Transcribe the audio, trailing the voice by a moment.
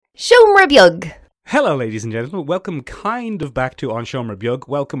Siomra Beag. Hello, ladies and gentlemen. Welcome kind of back to On Siomra Beag.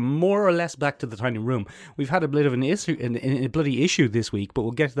 Welcome more or less back to the tiny room. We've had a bit of a bloody issue this week, but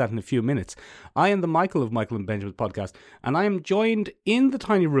we'll get to that in a few minutes. I am the Michael of Michael and Benjamin podcast, and I am joined in the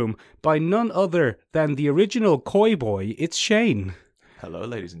tiny room by none other than the original coy boy. It's Shane. Hello,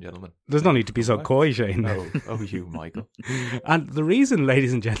 ladies and gentlemen. There's no need to be so coy, Shane. Oh, you, Michael. And the reason,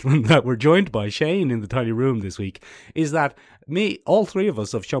 ladies and gentlemen, that we're joined by Shane in the tiny room this week is that all three of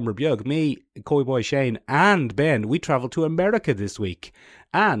us of Siomra Beag, me, coy boy Shane, and Ben, we travelled to America this week.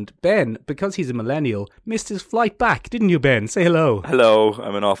 And Ben, because he's a millennial, missed his flight back, didn't you, Ben? Say hello. Hello,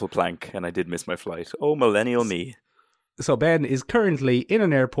 I'm an awful plank, and I did miss my flight. Oh, millennial me. So Ben is currently in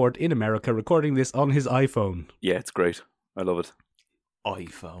an airport in America recording this on his iPhone. Yeah, it's great. I love it.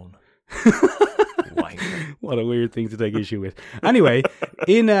 iPhone. What a weird thing to take issue with. Anyway,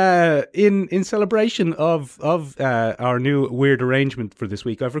 in celebration of our new weird arrangement for this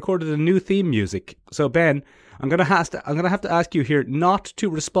week, I've recorded a new theme music. So Ben, I'm gonna have to ask you here not to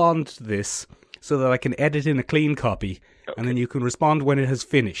respond to this, so that I can edit in a clean copy, and then you can respond when it has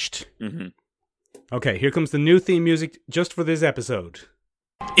finished. Mm-hmm. Okay, here comes the new theme music just for this episode.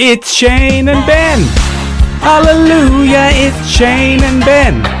 It's Shane and Ben. Hallelujah, it's Shane and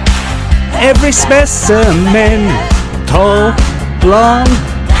Ben. Every specimen, tall, blonde,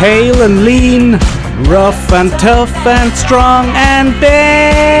 pale and lean, rough and tough and strong, and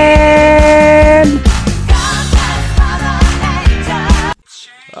Ben.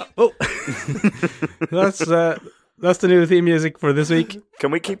 That's the new theme music for this week.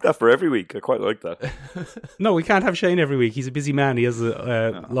 Can we keep that for every week? I quite like that. No, we can't have Shane every week. He's a busy man. He has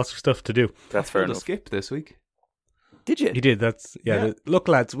lots of stuff to do. That's fair enough. Skip this week. Did you? He did. That's Look,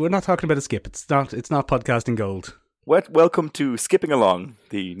 lads, we're not talking about a skip. It's not podcasting gold. Welcome to Skipping Along,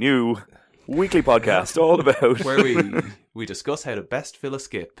 the new weekly podcast all about where we discuss how to best fill a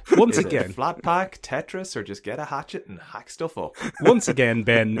skip. Once Is again, it flat pack, Tetris, or just get a hatchet and hack stuff up. Once again,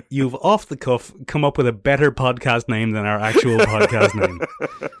 Ben, you've off the cuff come up with a better podcast name than our actual podcast name.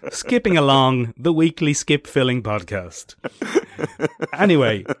 Skipping Along, the weekly skip filling podcast.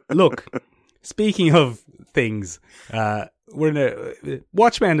 Anyway, look, speaking of things,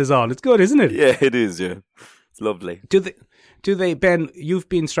 Watchmen is on. It's good, isn't it? Yeah, it is. Yeah, it's lovely. Do they, Ben? You've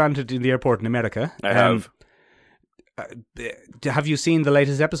been stranded in the airport in America. I have. Have you seen the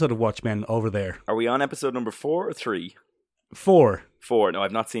latest episode of Watchmen over there? Are we on episode number 4 or 3? 4. 4. No,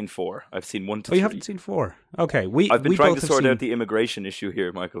 I've not seen 4. I've seen 1 to 3. Oh, you haven't seen 4? Okay. I've been trying to sort out the immigration issue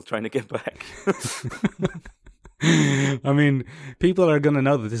here, Michael. Trying to get back. I mean, people are going to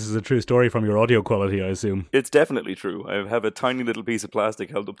know that this is a true story from your audio quality, I assume. It's definitely true. I have a tiny little piece of plastic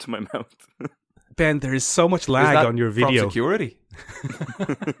held up to my mouth. Ben, there is so much lag on your video. From security?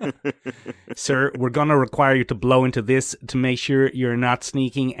 Sir, we're going to require you to blow into this to make sure you're not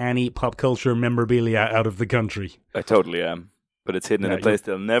sneaking any pop culture memorabilia out of the country. I totally am. But it's hidden in a place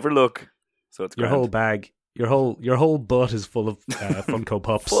they'll never look. So it's your grand. whole bag, your whole butt is full of Funko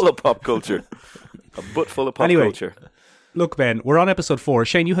Pops. Full of pop culture. A butt full of pop culture. Look, Ben, we're on episode 4.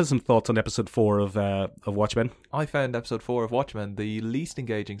 Shane, you have some thoughts on episode 4 of Watchmen? I found episode 4 of Watchmen the least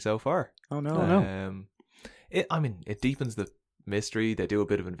engaging so far. Oh, no. It deepens the mystery. They do a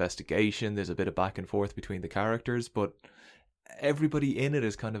bit of investigation. There's a bit of back and forth between the characters, but everybody in it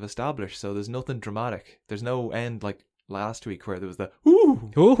is kind of established, so there's nothing dramatic. There's no end like last week where there was the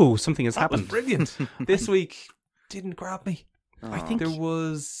ooh, something has that happened. was brilliant. This week didn't grab me. I think there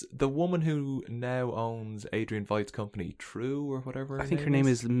was the woman who now owns Adrian Veidt's company, True or whatever. I think her name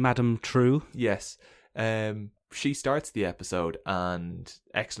is Madame True. Yes. She starts the episode and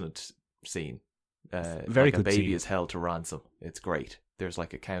excellent scene. Very like good a baby scene. is held to ransom. It's great. There's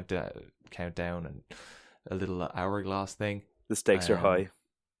like a countdown and a little hourglass thing. The stakes are high.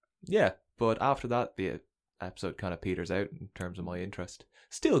 Yeah, but after that, the episode kind of peters out in terms of my interest.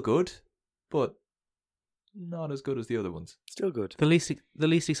 Still good, but not as good as the other ones. Still good. The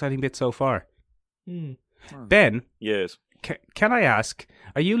least exciting bit so far. Hmm. Ben, Yes. can I ask,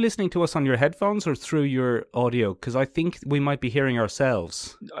 are you listening to us on your headphones or through your audio? Because I think we might be hearing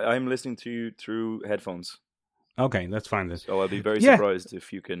ourselves. I'm listening to you through headphones. Okay, that's fine then. So I'll be very surprised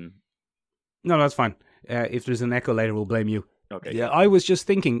if you can... No, that's fine. If there's an echo later, we'll blame you. Okay. Yeah, I was just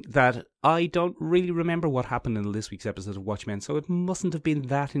thinking that I don't really remember what happened in this week's episode of Watchmen, so it mustn't have been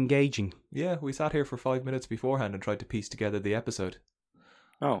that engaging. Yeah, we sat here for 5 minutes beforehand and tried to piece together the episode.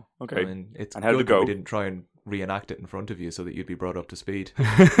 Oh, okay. I mean, it's and how good did it that go? we didn't try and reenact it in front of you so that you'd be brought up to speed.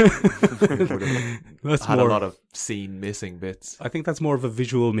 That's had more, a lot of scene missing bits. I think that's more of a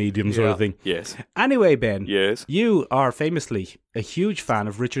visual medium sort of thing. Yes. Anyway, Ben, Yes. you are famously a huge fan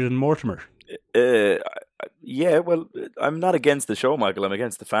of Richard and Mortimer. Yeah, well, I'm not against the show, Michael. I'm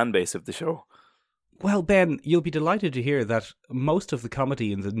against the fan base of the show. Well, Ben, you'll be delighted to hear that most of the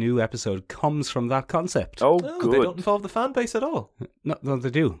comedy in the new episode comes from that concept. Oh, No, good. they don't involve the fan base at all. No, they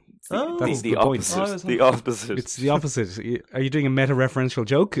do. Oh. That's the the point. opposite. The opposite. It's the opposite. Are you doing a meta-referential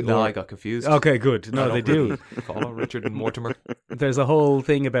joke? No, or- I got confused. Okay, good. No, I they don't do. really follow Richard and Mortimer. There's a whole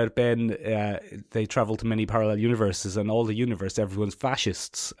thing about Ben. They travel to many parallel universes, and all the universe, everyone's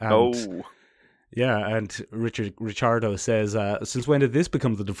fascists. And, Oh, yeah, and Richardo says, "Since when did this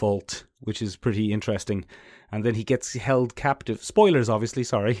become the default?" Which is pretty interesting. And then he gets held captive. Spoilers, obviously.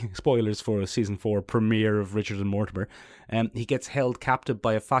 Sorry, spoilers for season 4 premiere of Richard and Mortimer. He gets held captive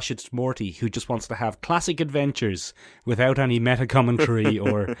by a fascist Morty who just wants to have classic adventures without any meta commentary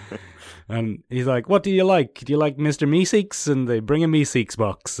or. And he's like, "What do you like? Do you like Mr. Meeseeks?" And they bring a Meeseeks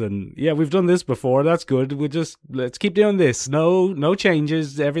box. And yeah, we've done this before. That's good. Let's keep doing this. No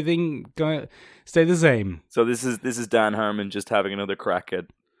changes. Everything gonna stay the same. so this is Dan Harmon just having another crack at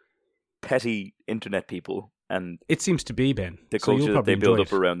petty internet people and It seems to be, Ben. the So you'll culture that probably they build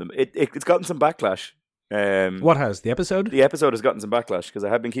enjoy up around them. It's gotten some backlash. What has? The episode? The episode has gotten some backlash because I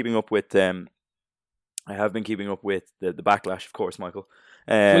have been keeping up with the backlash, of course, Michael.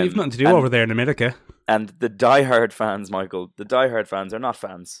 Well, you've nothing to do and- over there in America. And the diehard fans, Michael, the diehard fans are not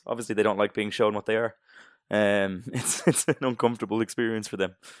fans. Obviously, they don't like being shown what they are. It's an uncomfortable experience for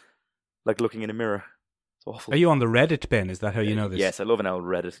them, like looking in a mirror. It's awful. Are you on the Reddit, Ben? Is that how you know this? Yes, I love an old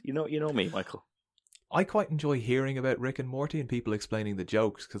Reddit. You know me, Michael. I quite enjoy hearing about Rick and Morty and people explaining the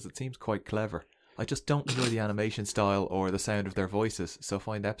jokes because it seems quite clever. I just don't enjoy the animation style or the sound of their voices, so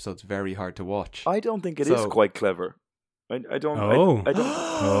find episodes very hard to watch. I don't think it is So- quite clever. I don't. Oh. I don't.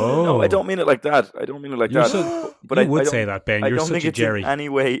 Oh. No, I don't mean it like that. I don't mean it like You're that. so- but you I would don't- say that, Ben. I You're don't such think a it's Jerry. in any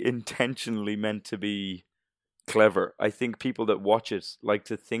way intentionally meant to be clever. I think people that watch it like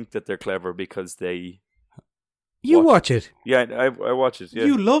to think that they're clever because they. You What? watch it. Yeah, I watch it. Yeah.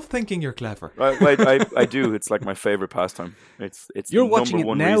 You love thinking you're clever. I do. It's like my favorite pastime. It's You're the watching number it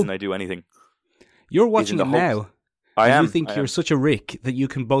one now? reason I do anything. You're watching the it hopes. now. I and am. You think I you're am. such a Rick that you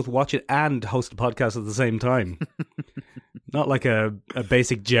can both watch it and host a podcast at the same time. Not like a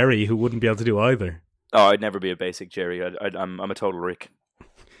basic Jerry who wouldn't be able to do either. Oh, I'd never be a basic Jerry. I'm a total Rick.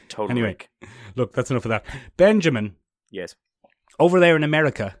 Total Anyway. Rick. Look, that's enough of that. Benjamin, Yes. over there in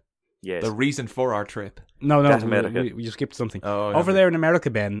America. Yes. The reason for our trip. No, That America. we just skipped something. Oh, Over there in America,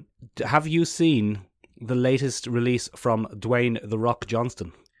 Ben, have you seen the latest release from Dwayne The Rock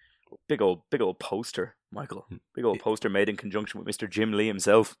Johnston? Big old poster, Michael. Big old poster made in conjunction with Mr. Jim Lee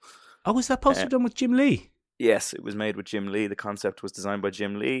himself. Oh, is that poster done with Jim Lee? Yes, it was made with Jim Lee. The concept was designed by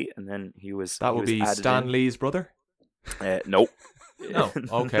Jim Lee, and then he was That he would was be added Stan in. Lee's brother? Nope. No,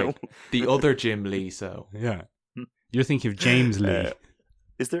 okay. No. The other Jim Lee, so. Yeah. You're thinking of James Lee.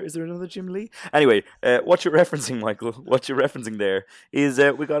 Is there another Jim Lee? Anyway, what you're referencing, Michael? What you're referencing there is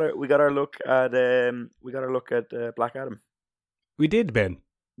we got our look at Black Adam. We did, Ben.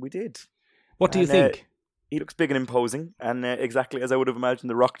 We did. What do you And, think? He looks big and imposing, and exactly as I would have imagined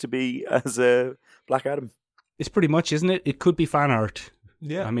The Rock to be as Black Adam. It's pretty much, isn't it? It could be fan art.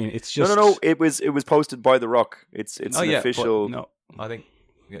 Yeah. I mean, it's just... No. It was posted by The Rock. It's Oh, an yeah, but official. No. I think,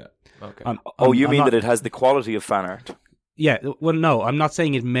 yeah, okay. You I'm mean not- that it has the quality of fan art? Yeah, well, no, I'm not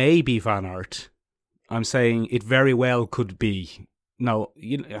saying it may be fan art. I'm saying it very well could be. No,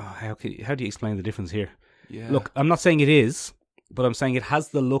 how do you explain the difference here? Yeah. Look, I'm not saying it is, but I'm saying it has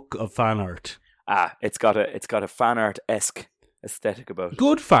the look of fan art. It's got a fan art-esque aesthetic about it.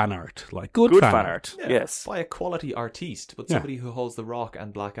 Good fan art, like good Good fan, fan art. art. Yes. By a quality artiste, but Yeah. somebody who holds The Rock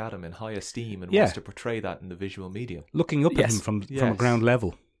and Black Adam in high esteem and Yeah. wants to portray that in the visual medium. Looking up at Yes. him from a Yes. ground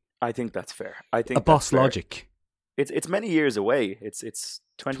level. I think that's fair. I think A boss that's fair. logic. It's many years away. It's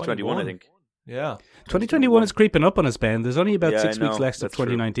 2021, I 21. think. Yeah. 2021 is creeping up on us, Ben. There's only about Yeah, 6 I weeks know. left of That's true.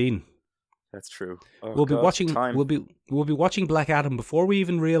 2019. That's true. Oh, We'll be God, watching. time. We'll be watching Black Adam before we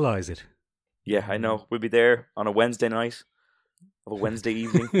even realize it. Yeah, I know. We'll be there on a Wednesday night of a Wednesday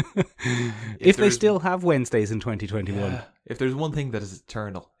evening. if they there's- still have Wednesdays in 2021. Yeah. If there's one thing that is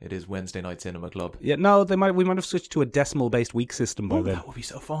eternal, it is Wednesday Night Cinema Club. Yeah, no, we might have switched to a decimal-based week system by Oh, then. that would be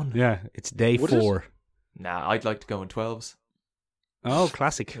so fun. Yeah, it's day Would it? 4. Nah, I'd like to go in 12s. Oh,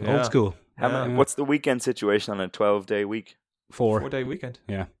 classic, Yeah. old school. What's the weekend situation on a 12-day week? 4. 4-day weekend.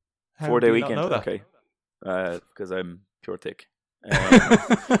 Yeah. How 4-day do you not weekend. know that? Okay. Because I'm pure thick.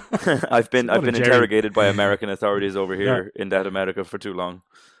 I've been What a Jerry. interrogated by American authorities over here in that America for too long.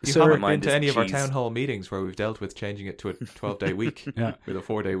 You Sir, haven't been mind to is any of our cheese. town hall meetings where we've dealt with changing it to a 12-day week Yeah. with a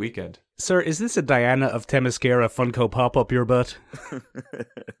 4-day weekend. Sir, is this a Diana of Themyscira Funko pop up your butt?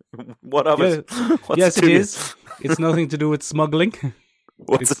 What of it? What's yes, to it you? is. It's nothing to do with smuggling.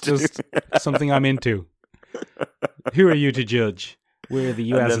 What's It's it to just something I'm into. Who are you to judge? We're the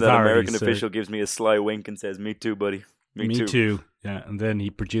U.S. And then that authorities. American sir. official gives me a sly wink and says, "Me too, buddy. Me too. Yeah, and then he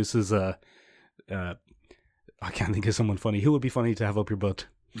produces a. I can't think of someone funny. Who would be funny to have up your butt?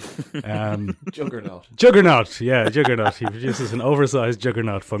 Juggernaut. Juggernaut. Yeah, Juggernaut. He produces an oversized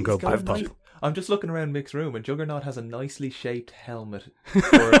Juggernaut Funko He's got a Pop. nice- I'm just looking around Mick's room, and Juggernaut has a nicely shaped helmet for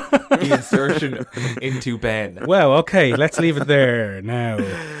the insertion into Ben. Well, okay, let's leave it there now.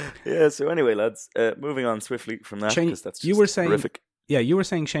 Yeah, so anyway, lads, moving on swiftly from that, Shane, because that's just you were saying, horrific. Yeah, you were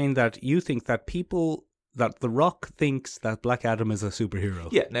saying, Shane, that you think that that The Rock thinks that Black Adam is a superhero.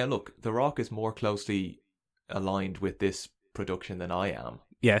 Yeah, now look, The Rock is more closely aligned with this production than I am.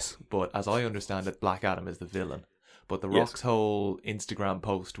 Yes. But as I understand it, Black Adam is the villain. But The Yes. Rock's whole Instagram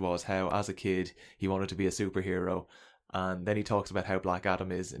post was how, as a kid, he wanted to be a superhero. And then he talks about how Black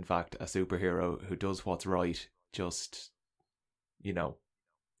Adam is, in fact, a superhero who does what's right, just,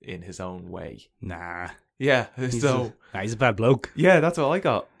 in his own way. Nah. Yeah, He's a bad bloke. Yeah, that's all I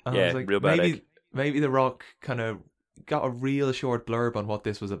got. And I Yeah, was like, real bad maybe The Rock kind of got a real short blurb on what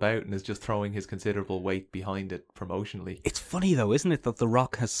this was about and is just throwing his considerable weight behind it promotionally. It's funny, though, isn't it, that The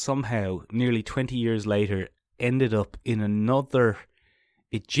Rock has somehow, nearly 20 years later, ended up in another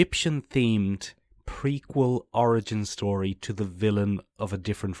Egyptian-themed prequel origin story to the villain of a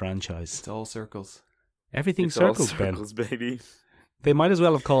different franchise. It's all circles. Everything It's all circles, Ben. circles, baby. They might as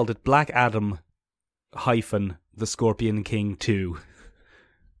well have called it Black Adam -The Scorpion King 2.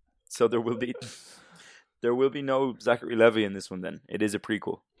 So there will be no Zachary Levi in this one. Then it is a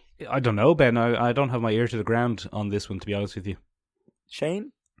prequel. I don't know, Ben. I don't have my ear to the ground on this one, to be honest with you.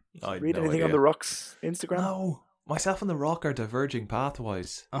 Shane, I had read no anything idea. on The Rock's Instagram? No, myself and The Rock are diverging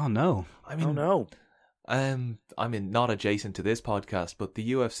pathwise. Oh, no. I mean, Oh no. I mean, not adjacent to this podcast, but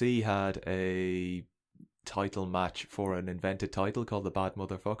the UFC had a title match for an invented title called the Bad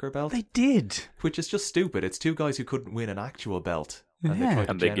Motherfucker belt, They did. which is just stupid. It's two guys who couldn't win an actual belt. And Yeah. they tried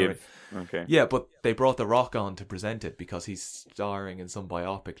to And they generate... give. Okay. Yeah, but they brought The Rock on to present it because he's starring in some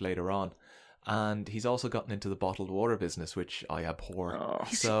biopic later on. And he's also gotten into the bottled water business, which I abhor. Oh.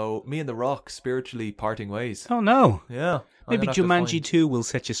 So me and The Rock spiritually parting ways. Oh, no. Yeah. I'm Maybe gonna have to Jumanji find- 2 will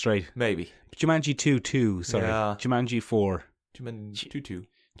set you straight. Maybe. Jumanji 2, sorry. Yeah. Jumanji 4. Jumanji 2.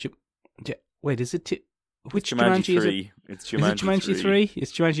 Wait, is it 2? Which Jumanji Jumanji is it? 3. It's Is it Jumanji 3?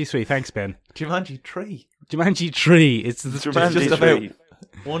 It's Jumanji 3. Thanks, Ben. Jumanji 3. Jumanji 3. It's the Jumanji just 3. about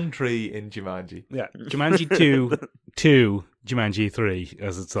one tree in Jumanji. Yeah. Jumanji 2, Jumanji 3,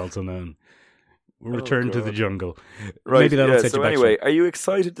 as it's also known. Return to the God. jungle. Right. Maybe that'll yeah, set so you back. anyway, are you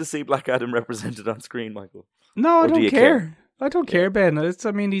excited to see Black Adam represented on screen, Michael? No, I Or do don't you care. care? I don't care, Ben.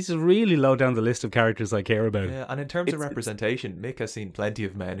 He's really low down the list of characters I care about. Yeah, and in terms of It's- representation, Mick has seen plenty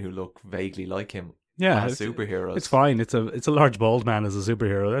of men who look vaguely like him Yeah, as superheroes. it's fine. It's a large bald man as a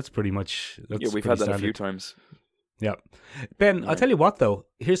superhero. That's pretty much. That's Yeah, we've pretty had that standard. a few times. Yeah, Ben. I'll tell you what though.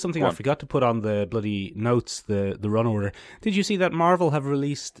 Here's something Go I on. forgot to put on the bloody notes. The run order. Did you see that Marvel have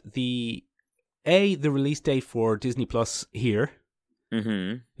released the release date for Disney Plus here?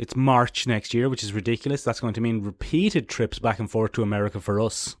 Mm-hmm. It's March next year, which is ridiculous. That's going to mean repeated trips back and forth to America for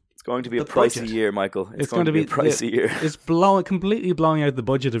us. It's going to be a The pricey budget. year, Michael. It's going to be a pricey year. It's completely blowing out the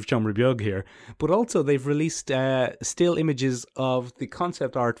budget of Chumry Bug here. But also, they've released still images of the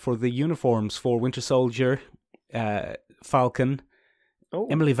concept art for the uniforms for Winter Soldier, Falcon, Oh,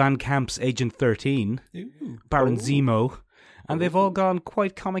 Emily Van Camp's Agent 13, Ooh. Baron Oh. Zemo, and they've all gone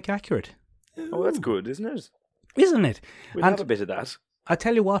quite comic accurate, oh, that's good, isn't it? isn't it? We'll And- have a bit of that. I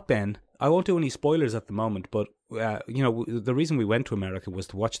tell you what, Ben, I won't do any spoilers at the moment, but the reason we went to America was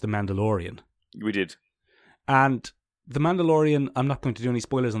to watch The Mandalorian. We did. And The Mandalorian, I'm not going to do any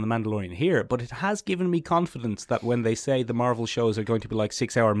spoilers on The Mandalorian here, but it has given me confidence that when they say the Marvel shows are going to be like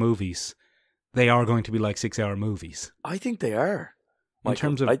 6-hour movies, they are going to be like 6-hour movies. I think they are. In Michael,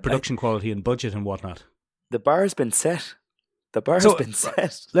 terms of production quality and budget and whatnot. The bar's been set. The bar's So, been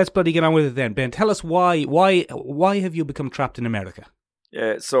set. Let's bloody get on with it then. Ben, tell us why have you become trapped in America?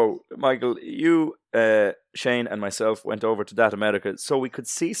 So, Michael, you, Shane, and myself went over to that America so we could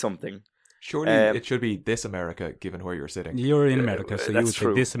see something. Surely it should be This America, given where you're sitting. You're in America, so you That's would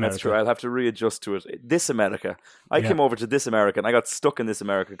true. say This America. That's true. I'll have to readjust to it. This America. I Yeah. came over to This America and I got stuck in This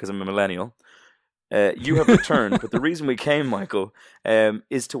America because I'm a millennial. You have returned, but the reason we came, Michael,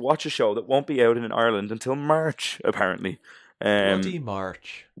 is to watch a show that won't be out in Ireland until March, apparently. Bloody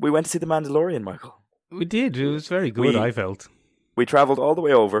March. We went to see The Mandalorian, Michael. We did. It was very good, I felt. We travelled all the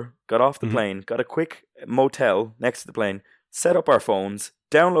way over, got off the Mhm. plane, got a quick motel next to the plane, set up our phones,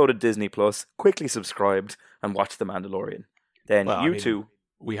 downloaded Disney Plus, quickly subscribed, and watched The Mandalorian. Then Well, I you mean, two...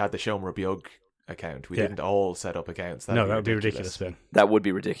 We had the Shomer Bjug account. We Yeah. didn't all set up accounts. No, that would be ridiculous, Ben. That would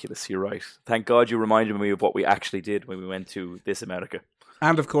be ridiculous. You're right. Thank God you reminded me of what we actually did when we went to This America.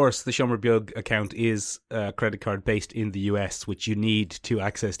 And of course, the Shomer Bjug account is a credit card based in the US, which you need to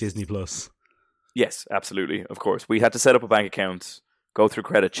access Disney Plus. Yes, absolutely. Of course. We had to set up a bank account, go through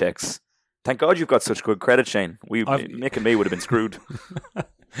credit checks. Thank God you've got such good credit, Shane. Nick and me would have been screwed.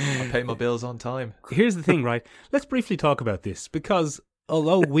 I pay my bills on time. Here's the thing, right? Let's briefly talk about this, because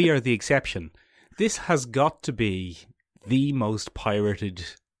although we are the exception, this has got to be the most pirated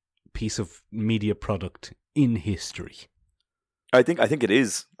piece of media product in history. I think it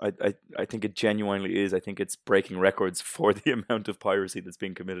is. I think it genuinely is. I think it's breaking records for the amount of piracy that's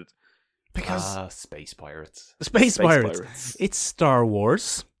being committed. Because Space Pirates. Space Pirates. It's Star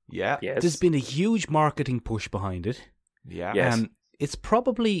Wars. Yeah. Yes. There's been a huge marketing push behind it. Yeah. Yes. It's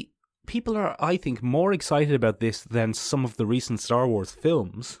probably, people are, I think, more excited about this than some of the recent Star Wars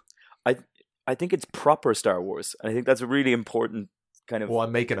films. I think it's proper Star Wars. And I think that's a really important kind of... Oh,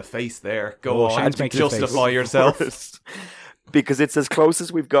 I'm making a face there. Go on. Shane's making a face. Justify yourself. Because it's as close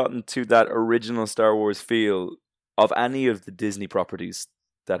as we've gotten to that original Star Wars feel of any of the Disney properties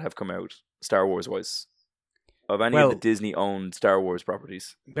that have come out, Star Wars wise. Of any of the Disney owned Star Wars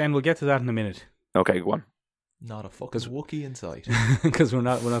properties. Ben, we'll get to that in a minute. Okay, go on. Not a fucking Wookiee in sight. Because we're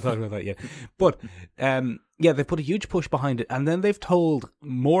not talking about that yet. But yeah, they put a huge push behind it, and then they've told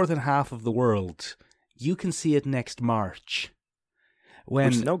more than half of the world, you can see it next March. When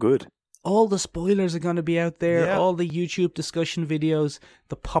Which is no good. all the spoilers are going to be out there, Yeah. all the YouTube discussion videos,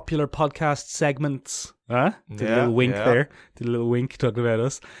 the popular podcast segments. Did a Yeah, little wink yeah. there. Did a little wink talking about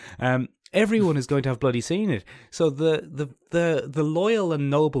us. Everyone is going to have bloody seen it. So the loyal and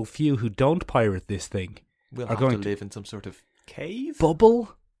noble few who don't pirate this thing We'll are have going to live in some sort of cave?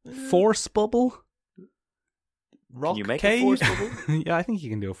 bubble, force bubble. Rock Can you make cave? a force bubble? Yeah, I think you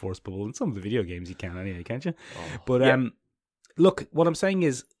can do a force bubble. In some of the video games you can anyway, can't you? Oh. But Yeah. look, what I'm saying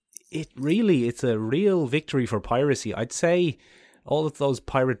is it's a real victory for piracy. I'd say all of those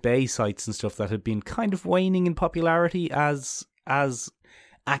Pirate Bay sites and stuff that had been kind of waning in popularity as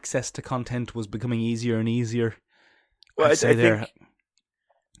access to content was becoming easier and easier. Well, I'd I say they're- think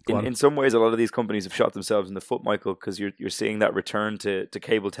Go on. in some ways, a lot of these companies have shot themselves in the foot, Michael, because you're seeing that return to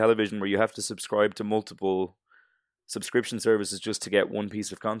cable television where you have to subscribe to multiple subscription services just to get one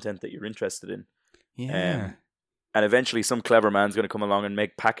piece of content that you're interested in. Yeah. And eventually some clever man's going to come along and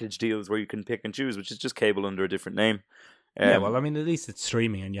make package deals where you can pick and choose, which is just cable under a different name. Yeah, well, I mean, at least it's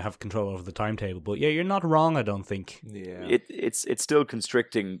streaming and you have control over the timetable. But yeah, you're not wrong, I don't think. Yeah. It's still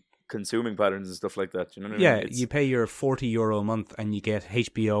constricting consuming patterns and stuff like that. You know what I Yeah, mean? It's- you pay your €40 a month and you get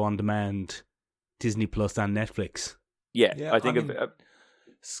HBO on demand, Disney Plus, and Netflix. yeah, Yeah, I think I mean,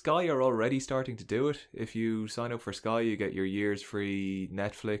 Sky are already starting to do it. If you sign up for Sky, you get your year's free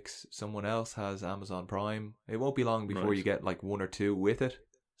Netflix. Someone else has Amazon Prime. It won't be long before Right. you get like one or two with it.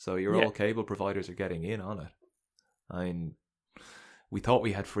 So your Yeah. all cable providers are getting in on it. I mean, we thought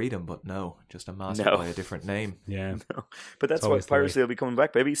we had freedom, but no, just a master No. by a different name. Yeah. but that's It's why always the way. piracy will be coming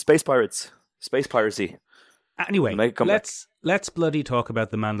back, baby. Space pirates. Space piracy. Anyway, Make it come let's bloody talk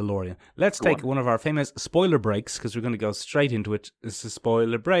about The Mandalorian. Let's Go take on. one of our famous spoiler breaks because we're going to go straight into it. It's a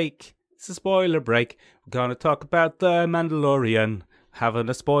spoiler break. It's a spoiler break. We're going to talk about The Mandalorian. Having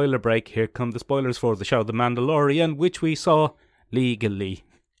a spoiler break. Here come the spoilers for the show The Mandalorian, which we saw legally.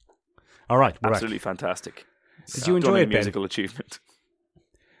 All right, we're Absolutely fantastic. Did you enjoy Stunning it, Ben? musical achievement.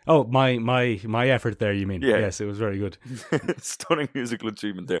 Oh, my effort there, you mean? Yeah. Yes, it was very good. Stunning musical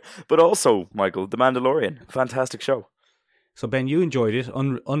achievement there. But also, Michael, The Mandalorian. Fantastic show. So, Ben, you enjoyed it.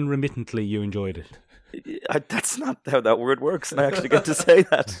 Unremittently, you enjoyed it. That's not how that word works. I actually get to say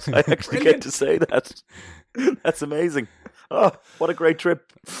that. I actually get to say that. That's amazing. Oh, what a great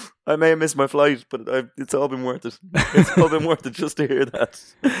trip. I may have missed my flight, but it's all been worth it. It's all been worth it just to hear that.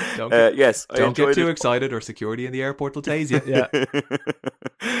 Yes, I Don't get enjoyed too it. excited or security in the airport will tase you. Yeah.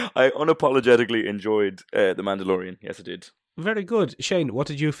 I unapologetically enjoyed The Mandalorian. Yes, I did. Very good. Shane, what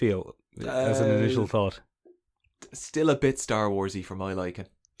did you feel as an initial thought? Still a bit Star Warsy for my liking.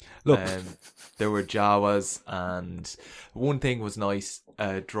 Look, There were Jawas, and one thing was nice.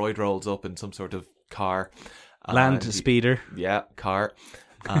 A droid rolls up in some sort of car. land and speeder. Yeah, car.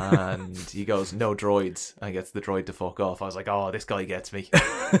 And he goes, no droids, and gets the droid to fuck off. I was like, oh, this guy gets me.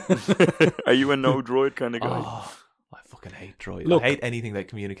 Are you a no droid kind of guy? Oh, I fucking hate droids. Look- I hate anything that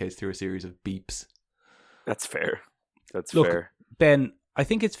communicates through a series of beeps. That's fair. That's Look, fair. Ben, I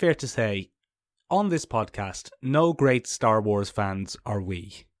think it's fair to say, on this podcast, no great Star Wars fans are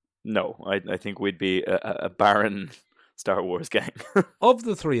we. No, I think we'd be a barren Star Wars gang. Of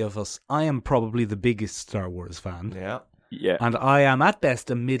the three of us, I am probably the biggest Star Wars fan. Yeah. Yeah. And I am at best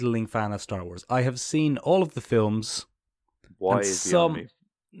a middling fan of Star Wars. I have seen all of the films. Why and is beyond me?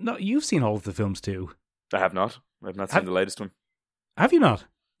 No, you've seen all of the films too. I have not. I've not seen the latest one. Have you not?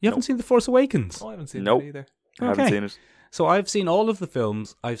 You haven't Nope. seen The Force Awakens? Oh, I haven't seen Nope. that either. I haven't Okay. seen it. So I've seen all of the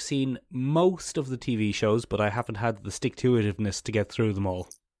films. I've seen most of the TV shows, but I haven't had the stick-to-itiveness to get through them all.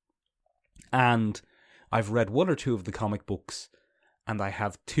 And I've read one or two of the comic books, and I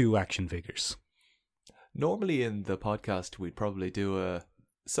have 2 action figures. Normally in the podcast, we'd probably do a...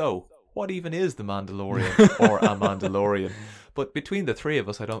 So, what even is the Mandalorian or a Mandalorian? But between the three of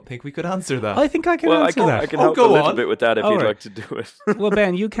us, I don't think we could answer that. I think I can Well, answer that. I can Oh, help a go little on. bit with that if All you'd right. like to do it. Well,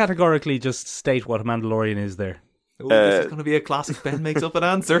 Ben, you categorically just state what a Mandalorian is there. Ooh, this is going to be a classic Ben makes up an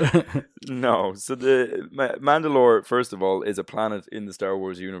answer. No. So the Mandalore, first of all, is a planet in the Star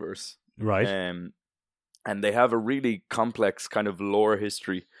Wars universe. Right. And they have a really complex kind of lore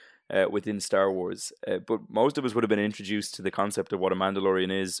history within Star Wars. But most of us would have been introduced to the concept of what a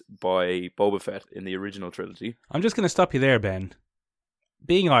Mandalorian is by Boba Fett in the original trilogy. I'm just going to stop you there, Ben.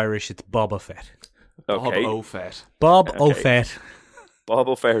 Being Irish, it's Boba Fett. Okay. Bob O'Fett. Bob Okay. O'Fett. Bob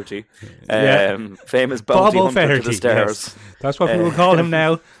O'Flaherty. Yeah. Famous Bob bounty hunter to O'Flaherty. the stars. Yes. That's what people call him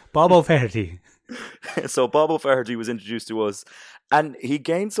now. Bob O'Flaherty. So Bob O'Flaherty was introduced to us, and he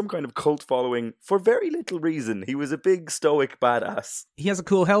gained some kind of cult following for very little reason. He was a big stoic badass He has a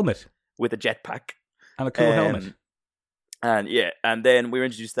cool helmet with a jetpack. and a cool helmet. And then we were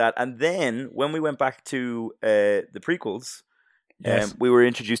introduced to that. And then when we went back to the prequels, Yes. we were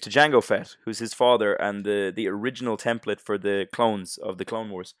introduced to Jango Fett, who's his father and the original template for the clones of the Clone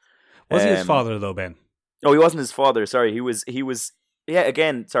Wars. Was he his Um, father, though, Ben? Oh, he wasn't his father. Sorry, he was. Yeah,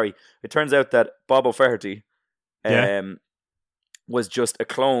 again, sorry. It turns out that Bob O'Flaherty Yeah. was just a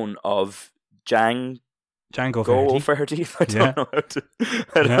clone of Jango Django Flaherty. O'Flaherty. I don't Yeah. know how to. I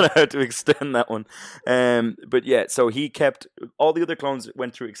don't Yeah. know how to extend that one. But yeah, so he kept all the other clones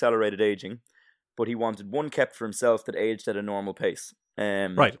went through accelerated aging, but he wanted one kept for himself that aged at a normal pace.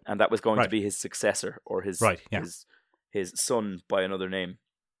 Right. And that was going Right. to be his successor or his Right, yeah. his son by another name.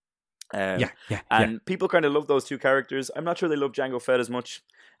 Yeah. And people kind of love those two characters. I'm not sure they love Jango Fett as much.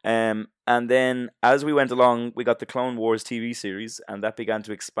 And then as we went along, we got the Clone Wars TV series, and that began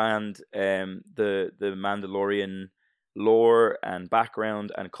to expand the Mandalorian lore and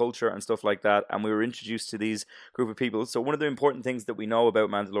background and culture and stuff like that. And we were introduced to these group of people. So one of the important things that we know about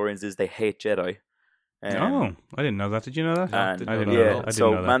Mandalorians is they hate Jedi. Oh, I didn't know that. Did you know that? And didn't I know didn't that at know all. that. I didn't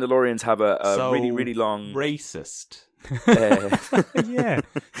so know that. Mandalorians have a So, really, really long... Racist. Yeah.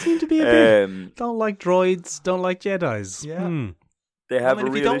 Seem to be a bit. um, Don't like droids, don't like Jedis. Yeah. they I have mean, a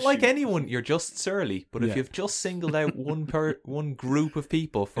if real you don't issue. like anyone, you're just surly. But Yeah. if you've just singled out one group of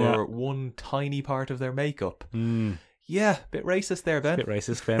people for Yeah. one tiny part of their makeup, Mm. yeah, bit racist there, Ben. Bit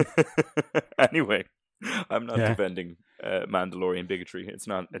racist, Ben. Anyway, I'm not Yeah. defending Mandalorian bigotry. It's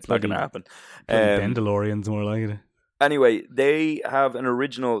not going Bloody- to happen. Bloody Mandalorians more like it. Anyway, they have an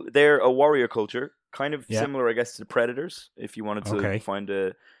original. They're a warrior culture, kind of Yeah. similar, I guess, to the Predators. If you wanted to Okay. find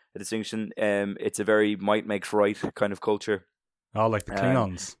a distinction, it's a very might makes right kind of culture. Oh, like the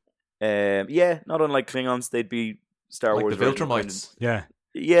Klingons. Yeah, not unlike Klingons, they'd be Star Like Wars the version of kind Viltrumites. Yeah. of-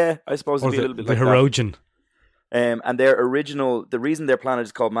 yeah, I suppose Or it'd be a little bit the like that. Hirogen. And their original, the reason their planet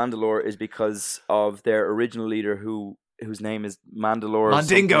is called Mandalore is because of their original leader, whose name is Mandalore.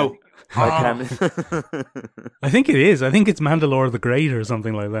 Mandingo. I can't. I think it is. I think it's Mandalore the Great or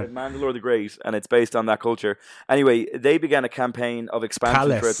something like that. Mandalore the Great, and it's based on that culture. Anyway, they began a campaign of expansion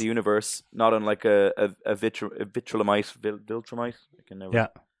Palace. throughout the universe, not unlike a Viltrumite. I can never Yeah.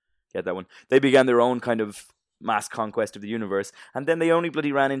 get that one. They began their own kind of mass conquest of the universe, and then they only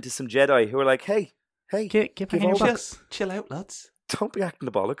bloody ran into some Jedi who were like, "Hey, Get back in your over- box. Chill out, lads. don't be acting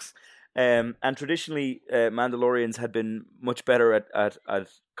the bollocks." And traditionally, Mandalorians had been much better at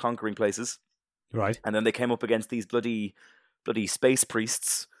conquering places, Right. and then they came up against these bloody space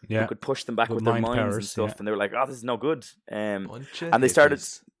priests Yeah. who could push them back With with their mind minds and powers, stuff, yeah. and they were like, "Oh, this is no good." Bunch of And they started-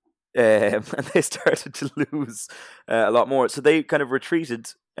 hippies. And they started to lose a lot more. So they kind of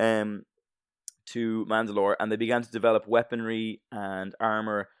retreated to Mandalore, and they began to develop weaponry and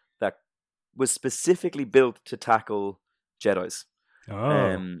armor that was specifically built to tackle Jedis.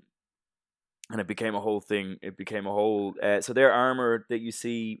 Oh. And it became a whole thing. It became a whole. So their armor that you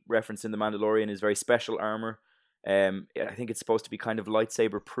see referenced in the Mandalorian is very special armor. I think it's supposed to be kind of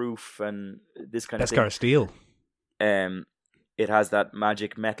lightsaber proof and this kind of thing. Beskar Steel. It has that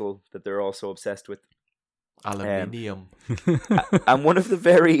magic metal that they're also obsessed with. Aluminium. And one of the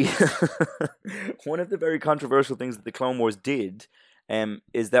very controversial things that the Clone Wars did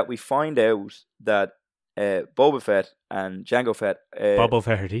is that we find out that Boba Fett and Jango Fett, Bob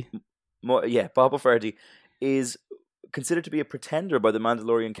O'Flaherty. Boba Fett is considered to be a pretender by the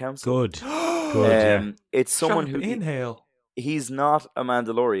Mandalorian Council. Good. Good. It's someone who inhale. he's not a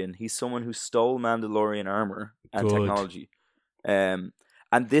Mandalorian. He's someone who stole Mandalorian armor and Good. technology.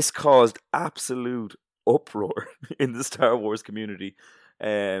 And this caused absolute uproar in the Star Wars community.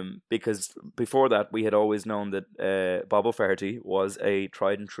 Because before that, we had always known that Bob O'Flaherty was a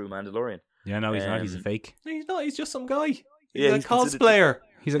tried and true Mandalorian. Yeah, no, he's not. He's a fake. He's not. He's just some guy. He's Yeah, a he's considered- cosplayer.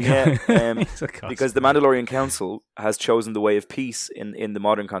 He's a Yeah, he's a cosplayer. because the Mandalorian Council has chosen the way of peace in the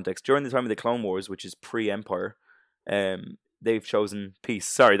modern context. During the time of the Clone Wars, which is pre-Empire, they've chosen peace.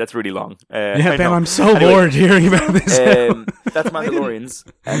 Sorry, that's really long. Yeah, I Ben, know. I'm so Anyway, bored hearing about this. That's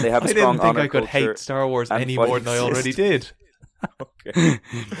Mandalorians, and they have a I strong didn't think honor I could culture. hate Star Wars and any fight more than I already exist. did. Okay.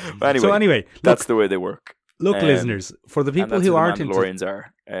 But anyway, So anyway, that's the way they work. look, um, listeners, for the And people that's who the aren't into Mandalorians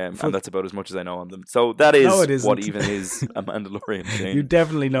are, and For- that's about as much as I know on them. So that is No, it isn't. what even is a Mandalorian. Shane. you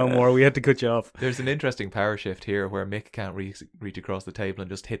definitely know more. We had to cut you off. There's an interesting power shift here where Mick can't reach across the table and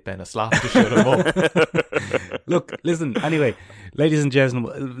just hit Ben a slap to shut him up. Look, listen, anyway, ladies and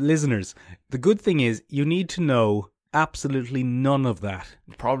gentlemen, listeners, the good thing is you need to know absolutely none of that.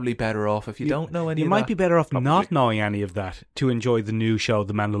 Probably better off if you don't know any You of might that. be better off Probably. not knowing any of that to enjoy the new show,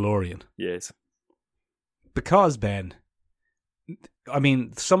 The Mandalorian. Yes. Because, Ben, I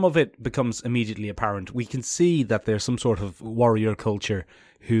mean, some of it becomes immediately apparent. We can see that there's some sort of warrior culture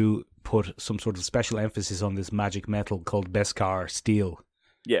who put some sort of special emphasis on this magic metal called Beskar steel.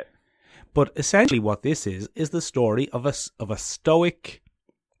 Yeah. But essentially what this is the story of a stoic,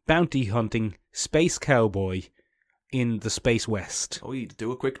 bounty hunting space cowboy in the Space West. Oh, he'd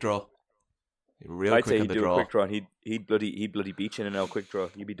do a quick draw. Real I'd quick say on he'd the do draw. a quick draw. And he'd bloody beat you in an L quick draw.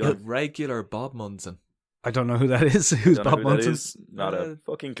 You'd be The done. regular Bob Munson. I don't know who that is. Who's Don't know Bob who that Munson? is. Not a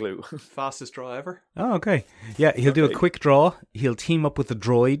fucking clue. Fastest draw ever. Oh, okay. Yeah, he'll do a Okay. quick draw. He'll team up with a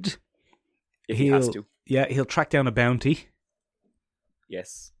droid. If he has to. Yeah, he'll track down a bounty.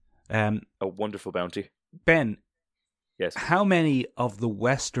 Yes. A wonderful bounty. Ben, Yes. how many of the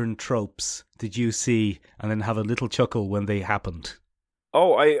Western tropes did you see and then have a little chuckle when they happened?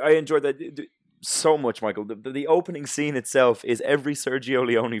 Oh, I enjoyed that so much, Michael. The opening scene itself is every Sergio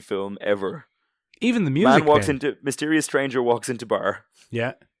Leone film ever. Even the music. Man walks Ben. into mysterious stranger walks into bar.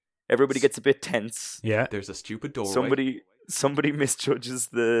 Yeah, Everybody gets a bit tense. yeah. There's a stupid doorway. Somebody misjudges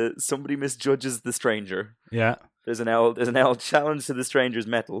the stranger. Yeah, There's an L challenge to the stranger's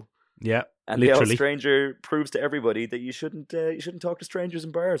metal. yeah. And the Literally. L stranger proves to everybody that you shouldn't talk to strangers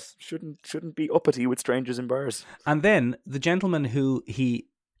in bars. Shouldn't be uppity with strangers in bars. And then the gentleman who he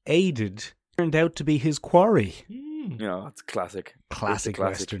aided turned out to be his quarry. Hmm. You know, it's classic. Classic It's a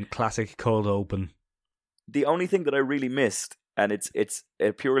classic. Western, classic cold open. The only thing that I really missed, and it's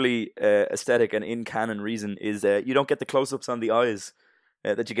a purely aesthetic and in canon reason, is you don't get the close-ups on the eyes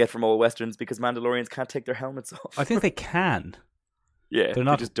that you get from all westerns because Mandalorians can't take their helmets off. I think they can. Yeah, They're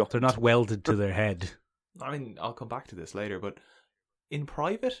not. They just don't. They're not welded to their head. I mean, I'll come back to this later, but in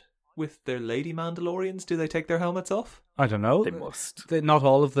private, with their lady Mandalorians, do they take their helmets off? I don't know. They must. Not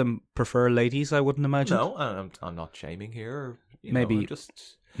all of them prefer ladies. I wouldn't imagine. No, I'm not shaming here. Maybe- I'm just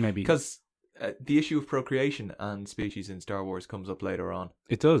Maybe because the issue of procreation and species in Star Wars comes up later on.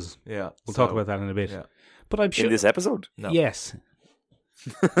 it does. Yeah, We'll talk about that in a bit. Yeah. But I'm sure. In this episode. No. Yes.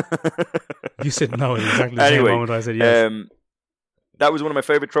 You said no at exactly the same Anyway, moment I said yes. That was one of my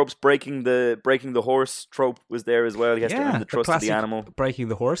favorite tropes. Breaking the horse trope was there as well. He has to earn the trust of the classic animal. Breaking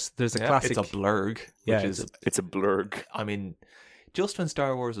the horse. There's a Yeah, classic. It's a blurg. Yeah, Which it's is, It's a blurg. I mean, just when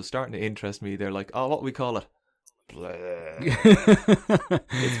Star Wars was starting to interest me, they're like, oh, what do we call it? Blurg.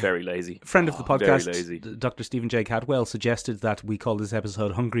 It's very lazy. Friend of the Very podcast, lazy. Dr. Stephen J. Cadwell, suggested that we call this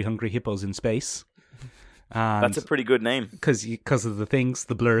episode "Hungry, Hungry Hippos in Space." And That's a pretty good name. because of the things,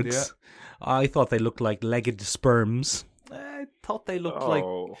 the blurgs. Yeah. I thought they looked like legged sperms. I thought they looked like,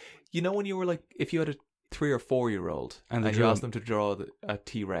 Oh. you know, when you were like, if you had a 3 or 4 year old And and, they you drew asked them to draw a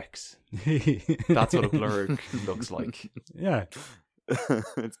T-Rex, that's what a blurg looks like. Yeah.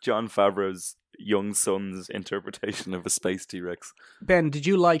 It's Jon Favreau's young son's interpretation of a space T-Rex. Ben, did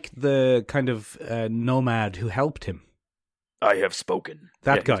you like the kind of nomad who helped him? I have spoken.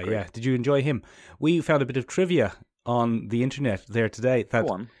 That he's guy, great. yeah. Did you enjoy him? We found a bit of trivia on the internet there today. That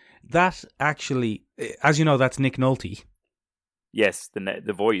Go on. that actually, as you know, that's Nick Nolte. Yes,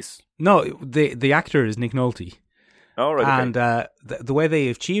 the voice. No, the actor is Nick Nolte. All right. And the way they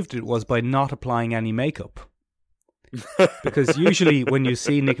achieved it was by not applying any makeup. Because usually when you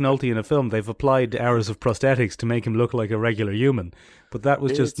see Nick Nolte in a film, they've applied hours of prosthetics to make him look like a regular human. But that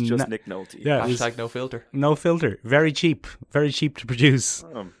was It's just just Nick Nolte. Yeah, it was Hashtag no filter. no filter. Very cheap to produce.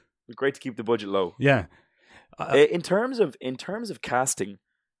 Great to keep the budget low. Yeah. In terms of casting,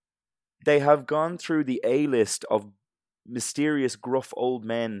 they have gone through the A list of mysterious, gruff old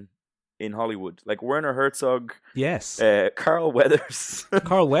men in Hollywood, like Werner Herzog, Yes. Carl Weathers,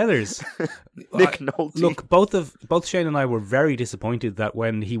 Carl Weathers. Nick Nolte. Look, both Shane and I were very disappointed that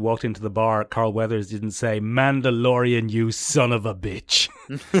when he walked into the bar, Carl Weathers didn't say, "Mandalorian, you son of a bitch."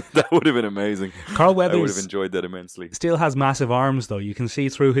 That would have been amazing. Carl I would have Weathers enjoyed that immensely. still has massive arms, though. You can see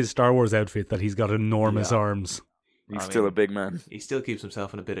through his Star Wars outfit that he's got enormous arms. He's still a big man. He still keeps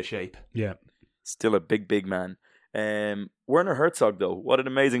himself in a bit of shape. Yeah. Still a big man. Werner Herzog, though, what an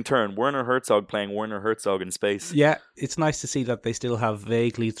amazing turn. Werner Herzog playing Werner Herzog in space. Yeah, it's nice to see that they still have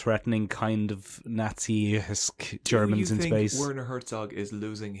vaguely threatening kind of Nazi-esque Germans in Do you think space. Werner Herzog is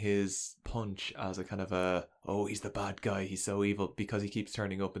losing his punch as a kind of a, he's the bad guy, he's so evil, because he keeps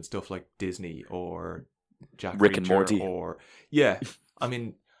turning up in stuff like Disney or Jack Rick and Reacher Morty. or... Yeah, I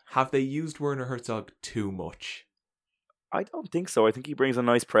mean, have they used Werner Herzog too much? I don't think so. I think he brings a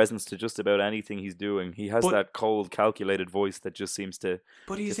nice presence to just about anything he's doing. He has that cold, calculated voice that just seems to.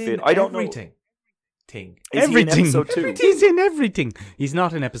 But he's to fit. in I don't know. everything. Thing. Is he in Everything. episode 2? He's in everything. He's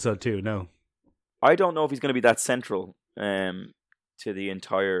not in episode 2, no. I don't know if he's going to be that central to the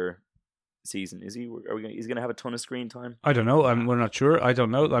entire season. Is he? He's going to have a ton of screen time? I don't know. We're not sure. I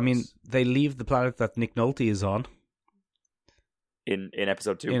don't know. I mean, they leave the planet that Nick Nolte is on. In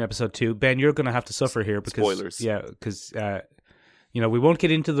episode 2. In episode 2. Ben, you're going to have to suffer here because Spoilers. Yeah, because we won't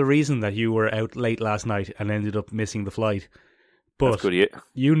get into the reason that you were out late last night and ended up missing the flight. But That's good, yeah.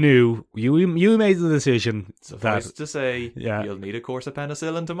 you knew you made the decision Suffice that to say, you'll need a course of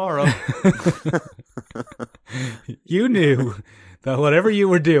penicillin tomorrow. you knew that whatever you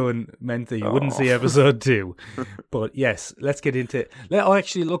were doing meant that you wouldn't see episode 2. But yes, let's get into.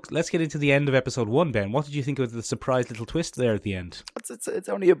 Let's get into the end of episode 1. Ben, what did you think of the surprise little twist there at the end? It's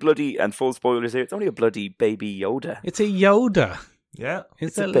only a bloody, and full spoilers here, it's only a bloody baby Yoda. It's a Yoda. Yeah.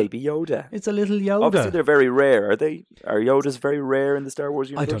 It's a baby Yoda. It's a little Yoda. Obviously, they're very rare. Are they? Are Yodas very rare in the Star Wars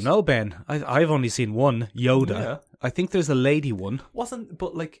universe? I don't know, Ben. I've only seen one Yoda. Yeah. I think there's a lady one.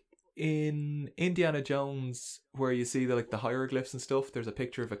 But like in Indiana Jones, where you see the hieroglyphs and stuff, there's a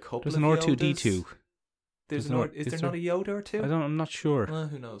picture of a couple There's of an R2D2. Yodas. Is there not a Yoda or two? I'm not sure.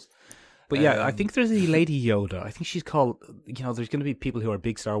 Who knows? But yeah, I think there's a lady Yoda. I think she's called, there's going to be people who are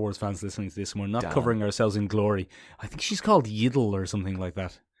big Star Wars fans listening to this and we're not covering ourselves in glory. I think she's called Yiddle or something like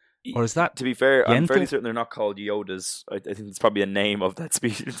that. Or is that... To be fair, I'm Yenta? fairly certain they're not called Yodas. I think it's probably a name of that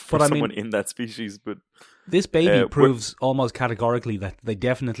species for But I someone mean- in that species. But This baby proves almost categorically that they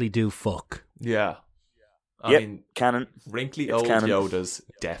definitely do fuck. Yeah. I Yep, mean, canon. wrinkly It's old canon. Yodas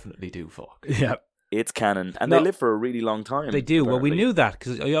definitely do fuck. Yeah. It's canon. And No. they live for a really long time. They do. Well, we apparently. knew that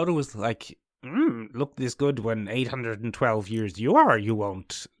because Yoda was like, look this good when 812 years you are, you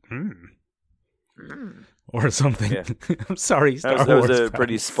won't. Or something. Yeah. I'm sorry, Star That Wars was a fans.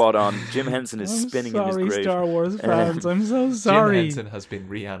 pretty spot on. Jim Henson is I'm spinning sorry, in his grave. Star Wars fans. I'm so sorry. Jim Henson has been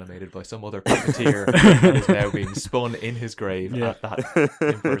reanimated by some other puppeteer and is now being spun in his grave at that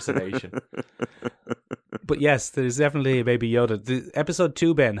impersonation. But yes, there's definitely a baby Yoda. The episode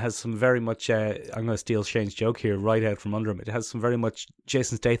 2, Ben, has some very much, I'm going to steal Shane's joke here right out from under him. It has some very much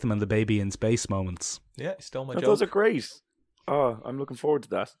Jason Statham and the baby in space moments. Yeah, he stole my And joke. those are great. Oh, I'm looking forward to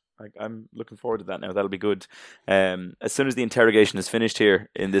that. I'm looking forward to that now. That'll be good. As soon as the interrogation is finished here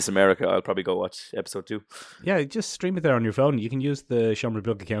in this America, I'll probably go watch episode 2. Yeah, just stream it there on your phone. You can use the Shamrock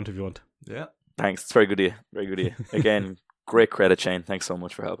Blog account if you want. Yeah. Thanks. It's very good of you. Very good of you. Again, great credit, Shane. Thanks so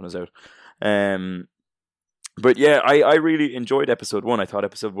much for helping us out. But yeah, I really enjoyed episode 1. I thought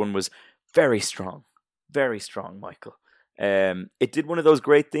episode 1 was very strong. Very strong, Michael. It did one of those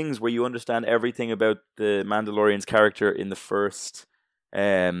great things where you understand everything about the Mandalorian's character in the first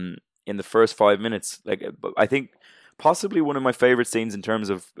 5 minutes. Like, I think possibly one of my favorite scenes in terms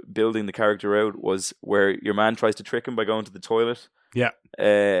of building the character out was where your man tries to trick him by going to the toilet. Yeah.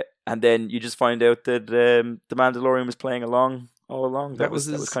 And then you just find out that the Mandalorian was playing along all along. That was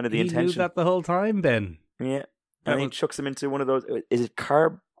kind of the intention. He knew that the whole time, Ben. Yeah. And he chucks him into one of those. Is it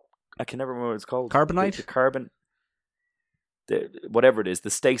carb? I can never remember what it's called. Carbonite? The carbon. Whatever it is, the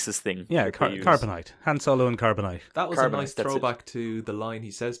stasis thing. Yeah, that they use. Carbonite. Han Solo and Carbonite. That was Carbonite, a nice that's it. throwback to the line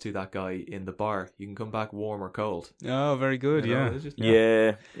he says to that guy in the bar. You can come back warm or cold. Oh, very good, You know, yeah. it's just-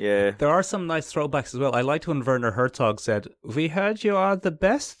 Yeah. There are some nice throwbacks as well. I liked when Werner Herzog said, "We heard you are the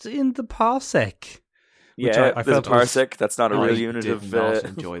best in the parsec." Which Yeah, I there's a felt was- parsec. That's not a I real unit did of. not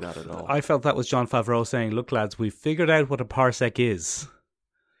enjoy that at all. I felt that was Jon Favreau saying, "Look, lads, we've figured out what a parsec is.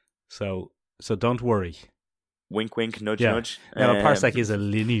 So don't worry." Wink, wink, nudge, Yeah. nudge. Now, a parsec is a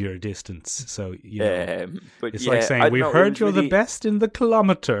linear distance, so But it's yeah, like I saying, don't "We've know, it heard was you're really- the best in the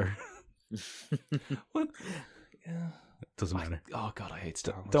kilometer." What? Yeah. Doesn't matter. Oh god, I hate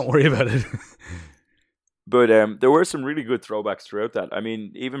Star Wars. Don't worry about it. But there were some really good throwbacks throughout that. I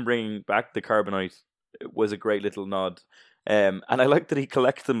mean, even bringing back the Carbonite was a great little nod. And I like that he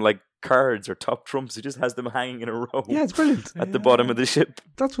collects them like cards or top trumps. He just has them hanging in a row. Yeah, it's brilliant. At the bottom of the ship.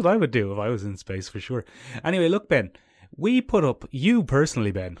 That's what I would do if I was in space, for sure. Anyway, look, Ben, we put up, you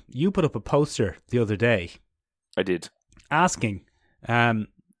personally, Ben, you put up a poster the other day. I did. Asking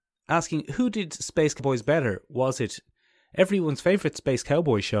who did Space Cowboys better? Was it everyone's favourite Space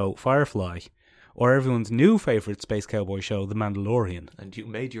Cowboy show, Firefly, or everyone's new favourite Space Cowboy show, The Mandalorian? And you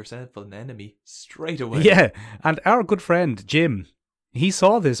made yourself an enemy straight away. Yeah, and our good friend Jim, he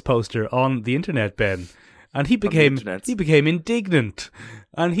saw this poster on the internet, Ben, and he became indignant,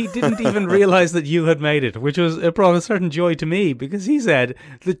 and he didn't even realise that you had made it, which brought a certain joy to me, because he said,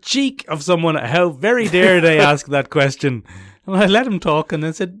 the cheek of someone, how very dare they ask that question. And I let him talk and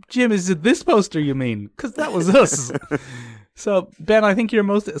then said, Jim, is it this poster you mean? Because that was us. So, Ben, I think your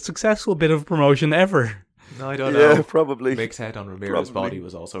most successful bit of promotion ever. No, I don't know. Yeah, probably. Mick's head on Ramirez's body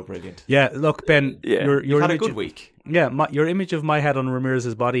was also brilliant. Yeah, look, Ben, You've had a good week. Yeah, your image of my head on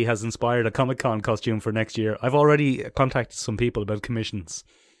Ramirez's body has inspired a Comic-Con costume for next year. I've already contacted some people about commissions.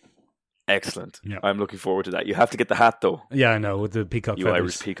 Excellent. Yeah. I'm looking forward to that. You have to get the hat though. Yeah, I know, with the peacock You feathers.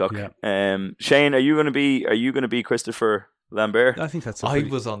 Irish peacock. Yeah. Shane, are you going to be Christopher Lambert? I think that's. I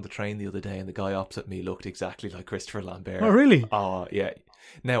was on the train the other day, and the guy opposite me looked exactly like Christopher Lambert. Oh, really? Oh, yeah.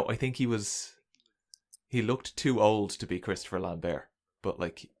 Now I think he looked too old to be Christopher Lambert, but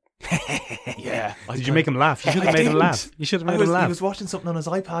like, yeah. Did you make him laugh? You should have made him laugh. You should have made him laugh. He was watching something on his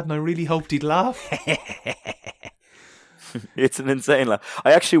iPad, and I really hoped he'd laugh. It's an insane laugh.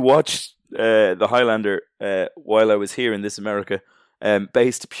 I actually watched the Highlander while I was here in This America,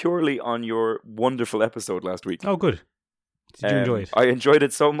 based purely on your wonderful episode last week. Oh, good. Did you enjoy it? I enjoyed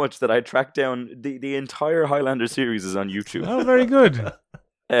it so much that I tracked down the entire Highlander series is on YouTube. Oh, very good.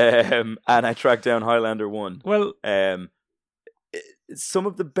 And I tracked down Highlander 1. Well, it's some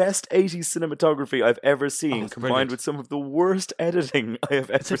of the best 80s cinematography I've ever seen, combined brilliant. with some of the worst editing I have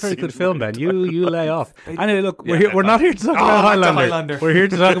ever seen. it's a very good film, Ben. You lay off. Anyway, look, we're not here to talk about Highlander. We're here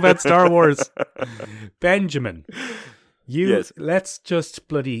to talk about Star Wars. Benjamin, Yes. Let's just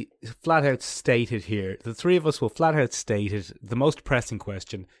bloody flat out state it here. The three of us will flat out state it. The most pressing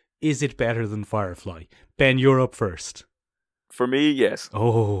question: is it better than Firefly? Ben, you're up first. For me, yes.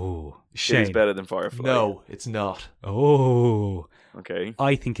 Oh, Shane. It is better than Firefly. No, it's not. Oh, Okay.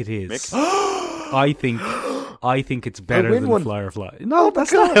 I think it is. Mick? I think it's better win than one. Firefly. No,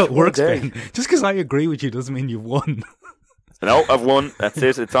 that's not how it works, Ben. Just because I agree with you doesn't mean you've won. No, I've won. That's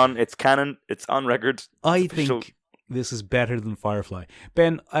it. It's canon. It's on record. I Official. think this is better than Firefly.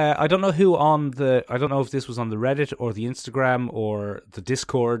 Ben, I don't know I don't know if this was on the Reddit or the Instagram or the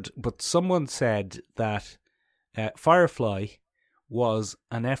Discord, but someone said that Firefly was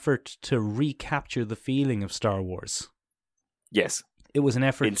an effort to recapture the feeling of Star Wars. Yes. It was an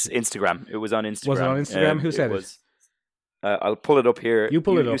effort. Instagram. It was on Instagram. Was it on Instagram? Who said it? I'll pull it up here. You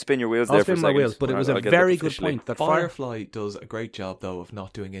pull it up. You spin your wheels I'll there for a spin my second. wheels, but it was a I'll get it very up good officially. point that Firefly does a great job, though, of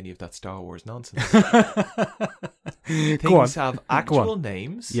not doing any of that Star Wars nonsense. Go on. Things have actual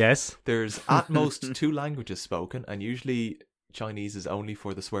names. Yes. There's at most 2 languages spoken, and usually Chinese is only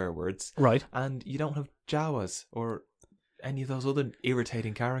for the swear words. Right. And you don't have Jawas or any of those other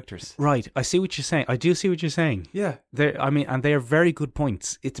irritating characters. Right. I see what you're saying. I do see what you're saying. Yeah. And they are very good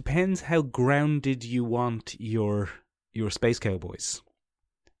points. It depends how grounded you want your Space Cowboys.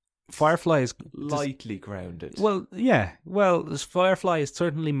 Firefly is Lightly grounded. well, yeah. Well, Firefly is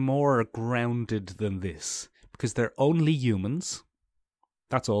certainly more grounded than this because they're only humans.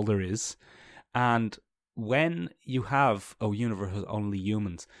 That's all there is. And when you have a universe with only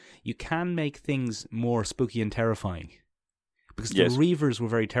humans, you can make things more spooky and terrifying. Because Yes. the Reavers were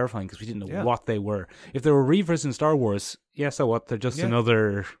very terrifying because we didn't know Yeah. what they were. If there were Reavers in Star Wars, yeah, so what? They're just Yeah.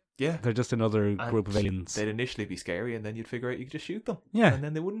 another. Yeah. They're just another And group of aliens. They'd initially be scary, and then you'd figure out you could just shoot them. Yeah. And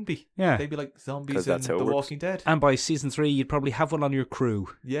then they wouldn't be. Yeah. They'd be like 'Cause zombies in that's how it The works. Walking Dead. And by season 3, you'd probably have one on your crew.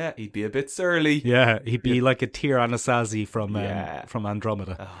 Yeah, he'd be a bit surly. Yeah, he'd be like a Tyr Anasazi from Yeah. from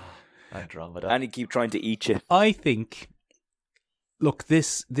Andromeda. Oh, Andromeda. And he keep trying to eat you. I think, look,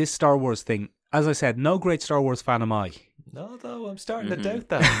 this Star Wars thing, as I said, no great Star Wars fan am I. No, though, I'm starting to doubt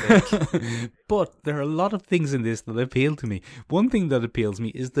that, Mick. But there are a lot of things in this that appeal to me. One thing that appeals me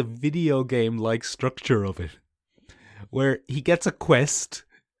is the video game-like structure of it, where he gets a quest,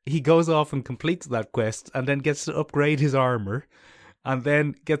 he goes off and completes that quest, and then gets to upgrade his armor, and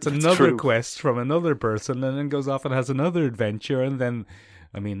then gets another true. quest from another person, and then goes off and has another adventure, and then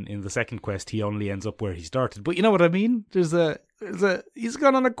I mean, in the second quest, he only ends up where he started. But you know what I mean? He's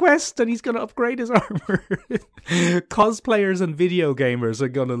gone on a quest and he's going to upgrade his armor. Cosplayers and video gamers are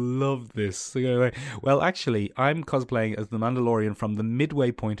going to love this. They're gonna be like, well, actually, I'm cosplaying as the Mandalorian from the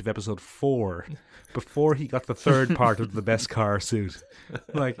midway point of episode 4, before he got the third part of the Beskar suit.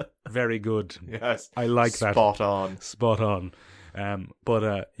 Like, very good. Yes. I like that. Spot on. Spot on.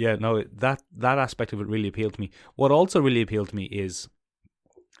 Yeah, no, that aspect of it really appealed to me. What also really appealed to me is,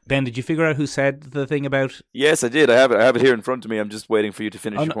 Ben, did you figure out who said the thing about... Yes, I did. I have it here in front of me. I'm just waiting for you to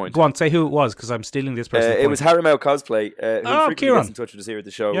finish your point. Go on, say who it was, because I'm stealing this person's point. It was Harimau Cosplay, who frequently Kieran gets in touch with us here at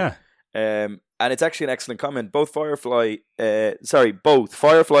the show. Yeah. And it's actually an excellent comment. Both Firefly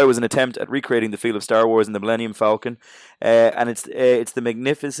was an attempt at recreating the feel of Star Wars and the Millennium Falcon, and it's the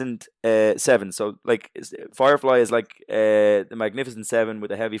Magnificent Seven. So like Firefly is like the Magnificent Seven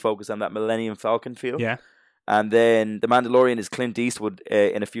with a heavy focus on that Millennium Falcon feel. Yeah. And then the Mandalorian is Clint Eastwood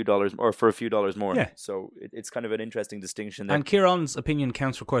in a few dollars, or for a few dollars more. Yeah. So it's kind of an interesting distinction there. And Kieran's opinion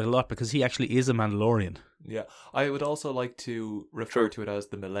counts for quite a lot because he actually is a Mandalorian. Yeah. I would also like to refer to it as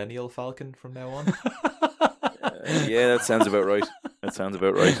the Millennial Falcon from now on. Yeah, that sounds about right.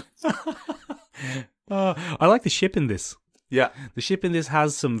 I like the ship in this. Yeah. The ship in this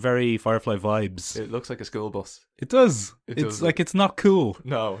has some very Firefly vibes. It looks like a school bus. It does. It It's does. like it's not cool.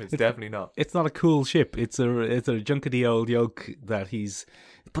 No, it's definitely not. It's not a cool ship. It's a junkety old yoke that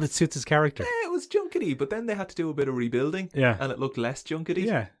but it suits his character. Yeah, it was junkety, but then they had to do a bit of rebuilding. Yeah. And it looked less junkety.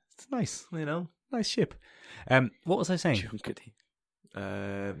 Yeah, it's nice. You know? Nice ship. What was I saying? Junkety.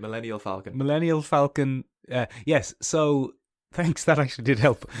 Millennial Falcon. Millennial Falcon. Yes. So thanks. That actually did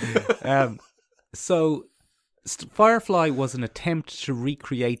help. So Firefly was an attempt to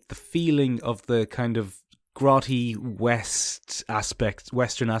recreate the feeling of the kind of grotty Western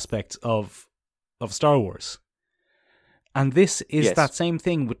aspect of Star Wars. And this is that same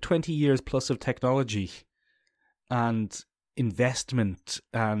thing with 20 years plus of technology and investment.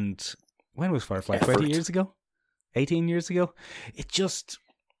 And when was Firefly? Effort. 20 years ago? 18 years ago?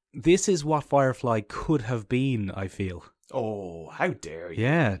 This is what Firefly could have been, I feel. Oh, how dare you?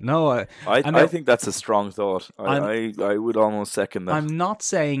 Yeah, no. I think that's a strong thought. I would almost second that. I'm not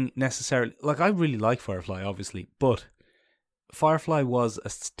saying necessarily... Like, I really like Firefly, obviously, but Firefly was a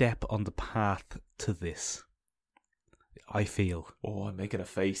step on the path to this, I feel. Oh, I'm making a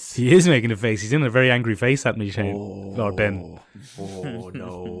face. He is making a face. He's in a very angry face at me, Shane. Or Ben. Oh,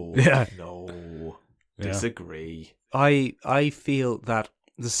 no. Yeah. No. Yeah. Disagree. I feel that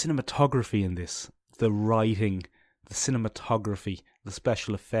the cinematography in this, the writing, the cinematography, the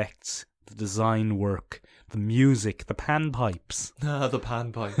special effects, the design work, the music, the panpipes. The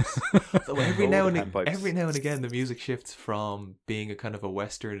panpipes. So every now and again, the music shifts from being a kind of a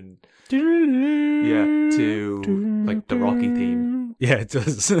Western, to like the Rocky theme. Yeah, it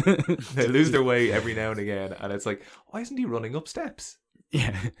does. They lose their way every now and again, and it's like, why isn't he running up steps?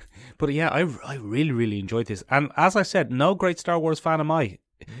 Yeah, but yeah, I really, really enjoyed this. And as I said, no great Star Wars fan am I.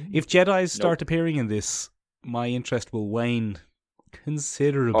 If Jedis start appearing in this, my interest will wane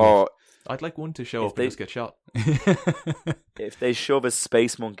considerably. Oh, I'd like one to show up and just get shot. if they shove a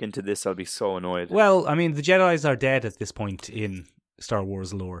space monk into this, I'll be so annoyed. Well, I mean, the Jedis are dead at this point in Star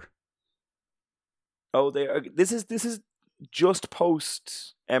Wars lore. Oh, they are. This is just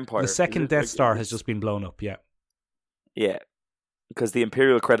post Empire. The second Death Star has just been blown up. Yeah. Yeah. Because the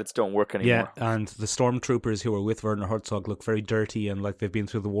Imperial credits don't work anymore. Yeah, and the stormtroopers who are with Werner Herzog look very dirty and like they've been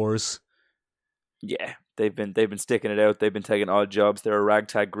through the wars. Yeah, they've been sticking it out. They've been taking odd jobs. They're a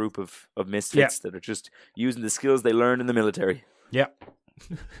ragtag group of misfits that are just using the skills they learned in the military. Yeah,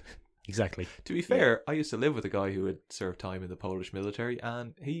 exactly. To be fair, I used to live with a guy who had served time in the Polish military,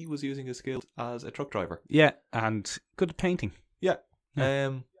 and he was using his skills as a truck driver. Yeah, and good at painting. Yeah.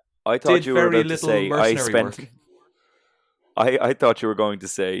 I thought you were about to say I spent. Work. I thought you were going to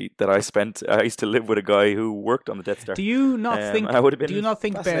say that I used to live with a guy who worked on the Death Star. Do you not think? I would have been. Do you not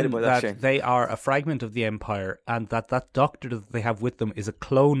think, Ben, that that they are a fragment of the Empire, and that doctor that they have with them is a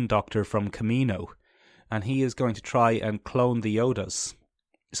clone doctor from Camino, and he is going to try and clone the Yodas,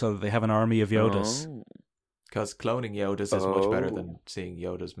 so that they have an army of Yodas. Because cloning Yodas is much better than seeing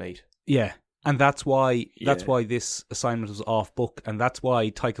Yoda's mate. Yeah. And that's why this assignment was off book, and that's why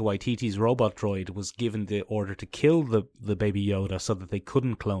Taika Waititi's robot droid was given the order to kill the baby Yoda so that they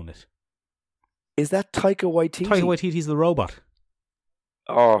couldn't clone it. Is that Taika Waititi? Taika Waititi's the robot.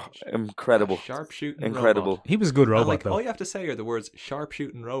 Oh, incredible! Sharpshooting incredible. robot. He was a good robot, though. All you have to say are the words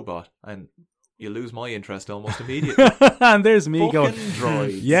 "sharpshooting robot," and you lose my interest almost immediately. And there's me Fucking going,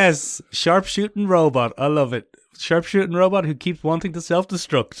 droids. yes, sharpshooting robot. I love it. Sharpshooting robot who keeps wanting to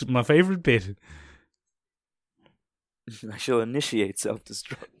self-destruct. My favourite bit. I shall initiate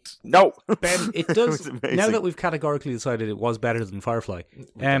self-destruct. No, Ben, it That does. was amazing. Now that we've categorically decided it was better than Firefly, We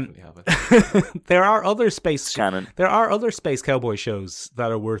definitely have it. there are other space canon. there are other space cowboy shows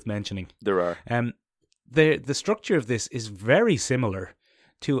that are worth mentioning. There are. The structure of this is very similar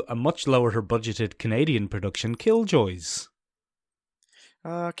to a much lower budgeted Canadian production, Killjoys,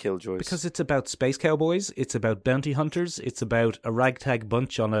 Killjoys. because it's about space cowboys, it's about bounty hunters, it's about a ragtag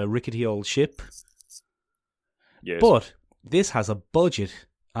bunch on a rickety old ship. yes. But this has a budget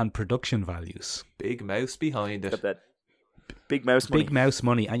and production values. Big mouse behind Got it. that big mouse money. Big mouse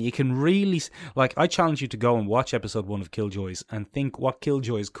money, and you can really I challenge you to go and watch episode 1 of Killjoys and think what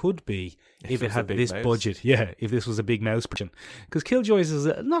Killjoys could be if it was a had big this mouse. budget. Yeah, if this was a big mouse production, because Killjoys is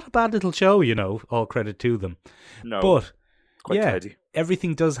not a bad little show, all credit to them. No, But quite yeah, tidy.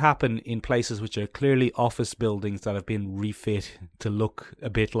 everything does happen in places which are clearly office buildings that have been refit to look a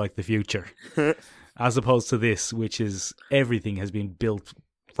bit like the future, as opposed to this, which is everything has been built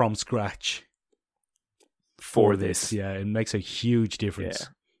from scratch For this. Yeah, it makes a huge difference.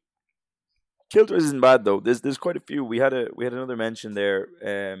 Killjoys isn't bad though. There's quite a few. We had another mention there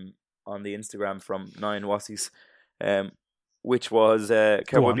on the Instagram from Nine Wassies, which was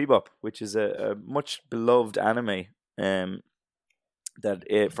Cowboy on. Bebop, which is a much beloved anime from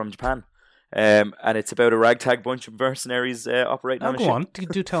Japan, and it's about a ragtag bunch of mercenaries operating on a Go ship. on,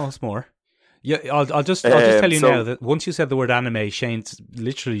 do tell us more. Yeah, I'll just tell you so- now that once you said the word anime, Shane's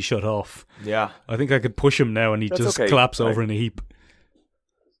literally shut off. Yeah. I think I could push him now and he'd That's just okay. collapse over in a heap.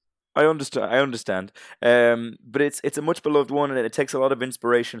 I understand. But it's a much beloved one, and it takes a lot of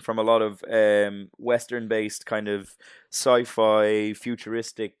inspiration from a lot of Western-based kind of sci-fi,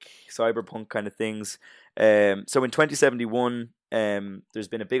 futuristic, cyberpunk kind of things. So in 2071, there's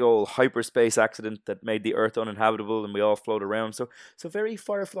been a big old hyperspace accident that made the Earth uninhabitable, and we all float around. So very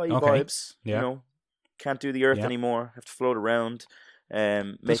Firefly Okay. vibes. Yeah. Can't do the Earth Yeah. anymore. Have to float around.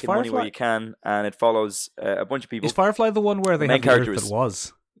 Making money Firefly- where you can, and it follows a bunch of people. Is Firefly the one where they Main have the Earth character is- that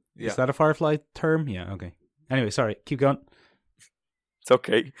was? Yeah. Is that a Firefly term? Yeah, okay. Anyway, sorry, keep going. It's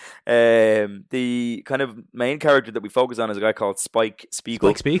okay. The kind of main character that we focus on is a guy called Spike Spiegel.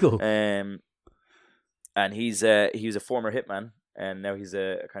 Spike Spiegel. And he was a former hitman, and now he's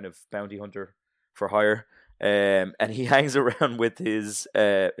a kind of bounty hunter for hire. And he hangs around with his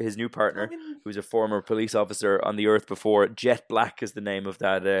new partner, who's a former police officer on the Earth before. Jet Black is the name of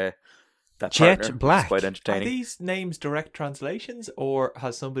that Jet partner. Black? It's quite Are entertaining. these names direct translations, or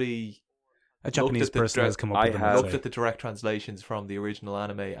has somebody A Japanese at the person dra- has come up I with them. have- I'd looked say. at the direct translations from the original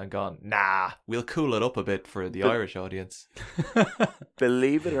anime and gone, nah, we'll cool it up a bit for the Irish audience?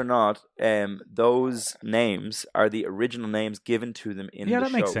 Believe it or not, those names are the original names given to them in Yeah, the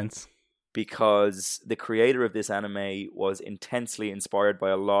that show. makes sense. Because the creator of this anime was intensely inspired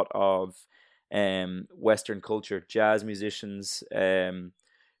by a lot of Western culture, jazz musicians,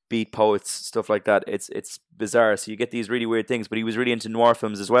 beat poets, stuff like that. It's bizarre. So you get these really weird things. But he was really into noir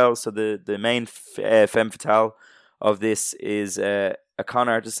films as well. So the main femme fatale of this is a con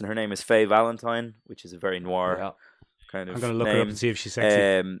artist, and her name is Faye Valentine, which is a very noir Yeah. kind of I'm going to look name. her up and see if she's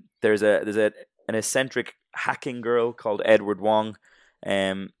sexy. There's an eccentric hacking girl called Edward Wong,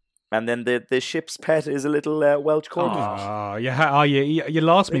 and then the ship's pet is a little Welsh corgi. You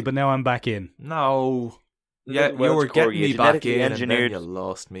lost me, but now I'm back in. No. Yeah, Little you Welsh were getting corgi, me back genetically in, engineered. and then you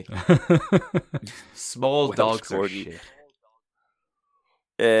lost me. Small Welsh dogs are corgi. shit.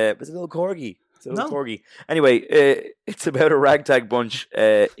 It's a little corgi. It's a little corgi. Anyway, it's about a ragtag bunch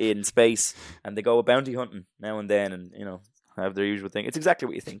in space, and they go bounty hunting now and then, and have their usual thing. It's exactly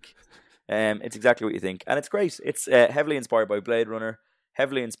what you think. And it's great. It's heavily inspired by Blade Runner,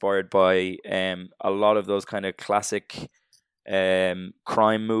 heavily inspired by a lot of those kind of classic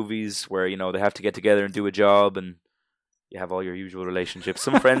crime movies where they have to get together and do a job, and you have all your usual relationships.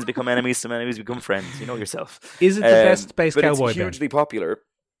 Some friends become enemies, some enemies become friends. You know yourself. Is it the best space but cowboy it's band? hugely popular,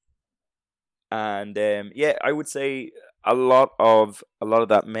 and I would say a lot of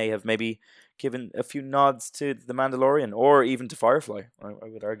that may have maybe given a few nods to The Mandalorian, or even to Firefly. I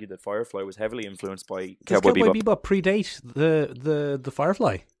would argue that Firefly was heavily influenced by Does Cowboy Cowboy Bebop. Bebop predate the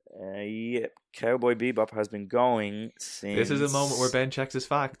Firefly? Yeah, Cowboy Bebop has been going since This is a moment where Ben checks his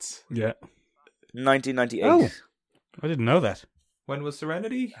facts. Yeah. 1998. Oh. I didn't know that. When was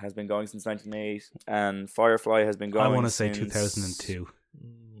Serenity? Has been going since 1998, and Firefly has been going. I want to say since, 2002.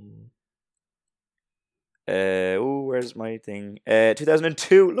 Where's my thing?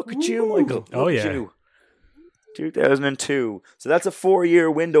 2002. Look at you, Michael. Oh, Look yeah. at you. 2002. So that's a 4-year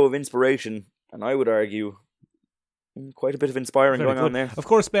window of inspiration, and I would argue Quite a bit of inspiring Very going on good. there. Of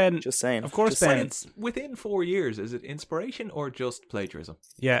course, Ben. Just saying. Of course, Just Ben. saying. It's within 4 years. Is it inspiration or just plagiarism?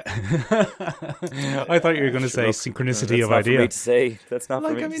 Yeah. I thought you were going to say Look, synchronicity that's of not idea. For me to say. That's not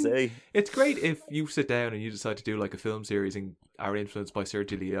Like, for me I to mean, say. It's great if you sit down and you decide to do like a film series and are influenced by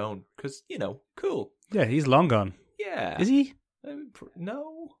Sergio Leone because, cool. Yeah, he's long gone. Yeah. Is he?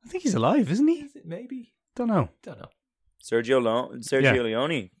 No. I think he's alive, isn't he? Is it? Maybe. Don't know. Don't know. Sergio Yeah.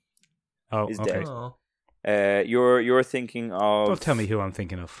 Leone. Oh, He's okay. dead. Oh. You're thinking of Don't tell me who I'm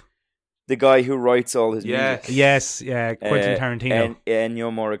thinking of. the guy who writes all his Yes. music. Yes, yeah, Quentin Tarantino.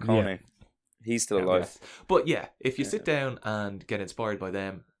 Ennio Morricone. He's still alive. Yes. But yeah, if you sit down and get inspired by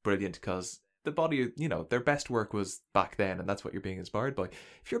them, brilliant, because the body, their best work was back then, and that's what you're being inspired by.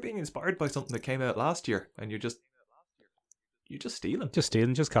 If you're being inspired by something that came out last year and you're just stealing. Just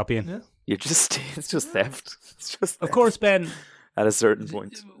stealing, just copying. Yeah. It's just theft. It's just Of theft course, Ben. at a certain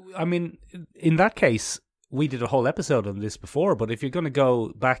point. I mean, in that case, we did a whole episode on this before, but if you're going to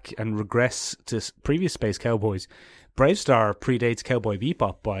go back and regress to previous Space Cowboys, Bravestar predates Cowboy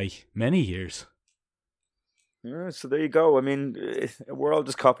Bebop by many years. Yeah, so there you go. I mean, we're all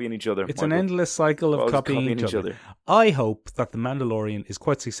just copying each other. It's an Michael. endless cycle We're of all just copying each other. I hope that The Mandalorian is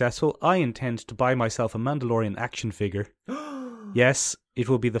quite successful. I intend to buy myself a Mandalorian action figure. Yes, it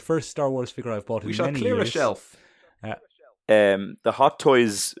will be the first Star Wars figure I've bought in We shall many clear years. a shelf. The Hot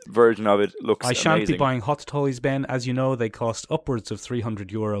Toys version of it looks I shan't amazing. be buying Hot Toys, Ben. As you know, they cost upwards of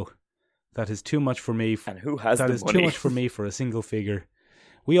 €300. That is too much for me. And who has That the is money? too much for me for a single figure.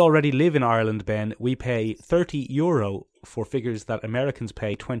 We already live in Ireland, Ben. We pay €30 for figures that Americans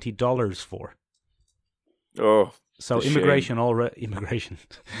pay $20 for. Oh, So it's a immigration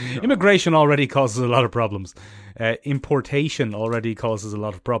already causes a lot of problems. Importation already causes a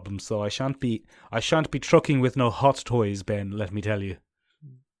lot of problems. So I shan't be trucking with no Hot Toys, Ben. Let me tell you.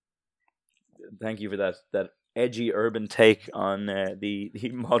 Thank you for that edgy urban take on the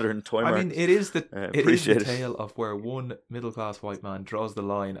modern toy market. I mean, it is the appreciate it. tale of where one middle class white man draws the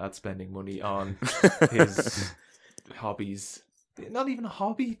line at spending money on his hobbies. Not even a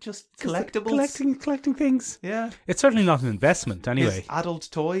hobby, just collectibles. Collecting things. Yeah. It's certainly not an investment, anyway. His adult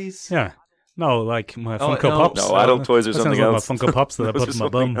toys. Yeah. No, like my Oh, Funko no. Pops. No, adult toys are That sounds something like else. my Funko Pops that I Those put are in my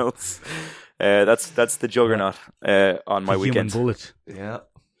something bum. else. That's the juggernaut on my The weekend. Human Bullet. Yeah.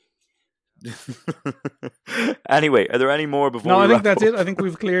 Anyway, are there any more before No, we I think wrap that's up? it. I think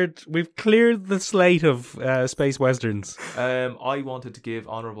we've cleared the slate of space westerns. I wanted to give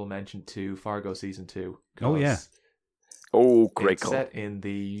honourable mention to Fargo Season 2. Oh, yeah. Oh, great It's call. set in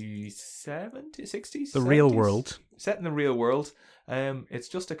the 70s, 60s? The real 70s? world. Set in the real world. It's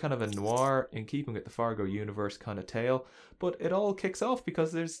just a kind of a noir, in keeping with the Fargo universe kind of tale. But it all kicks off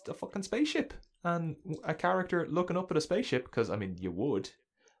because there's a fucking spaceship. And a character looking up at a spaceship, because, I mean, you would,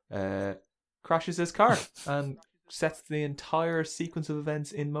 crashes his car and sets the entire sequence of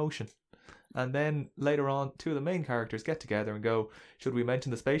events in motion. And then later on, two of the main characters get together and go, should we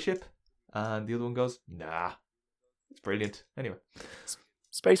mention the spaceship? And the other one goes, nah. It's brilliant. Anyway.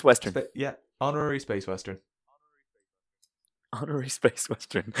 Space Western. Yeah, honorary space western. Honorary Space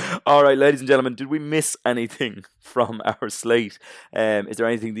Western. All right, ladies and gentlemen, did we miss anything from our slate? Is there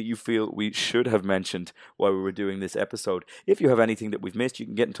anything that you feel we should have mentioned while we were doing this episode? If you have anything that we've missed, you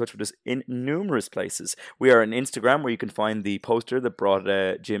can get in touch with us in numerous places. We are on Instagram, where you can find the poster that brought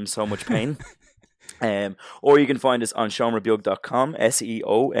Jim so much pain. Or you can find us on seomrabeag.com, Means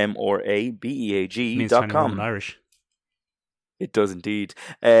China SEOMRABEAG.com. in Irish. It does indeed.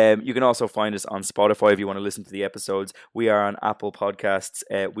 You can also find us on Spotify if you want to listen to the episodes. We are on Apple Podcasts.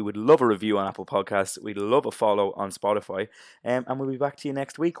 We would love a review on Apple Podcasts. We'd love a follow on Spotify. And we'll be back to you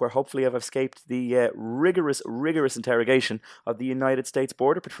next week, where hopefully I've escaped the rigorous interrogation of the United States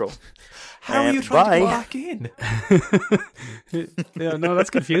Border Patrol. How are you trying bye. to get back in? Yeah, no, that's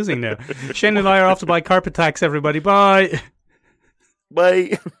confusing now. Shane and I are off to buy carpet tacks, everybody. Bye.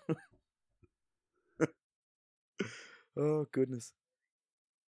 Bye. Oh, goodness.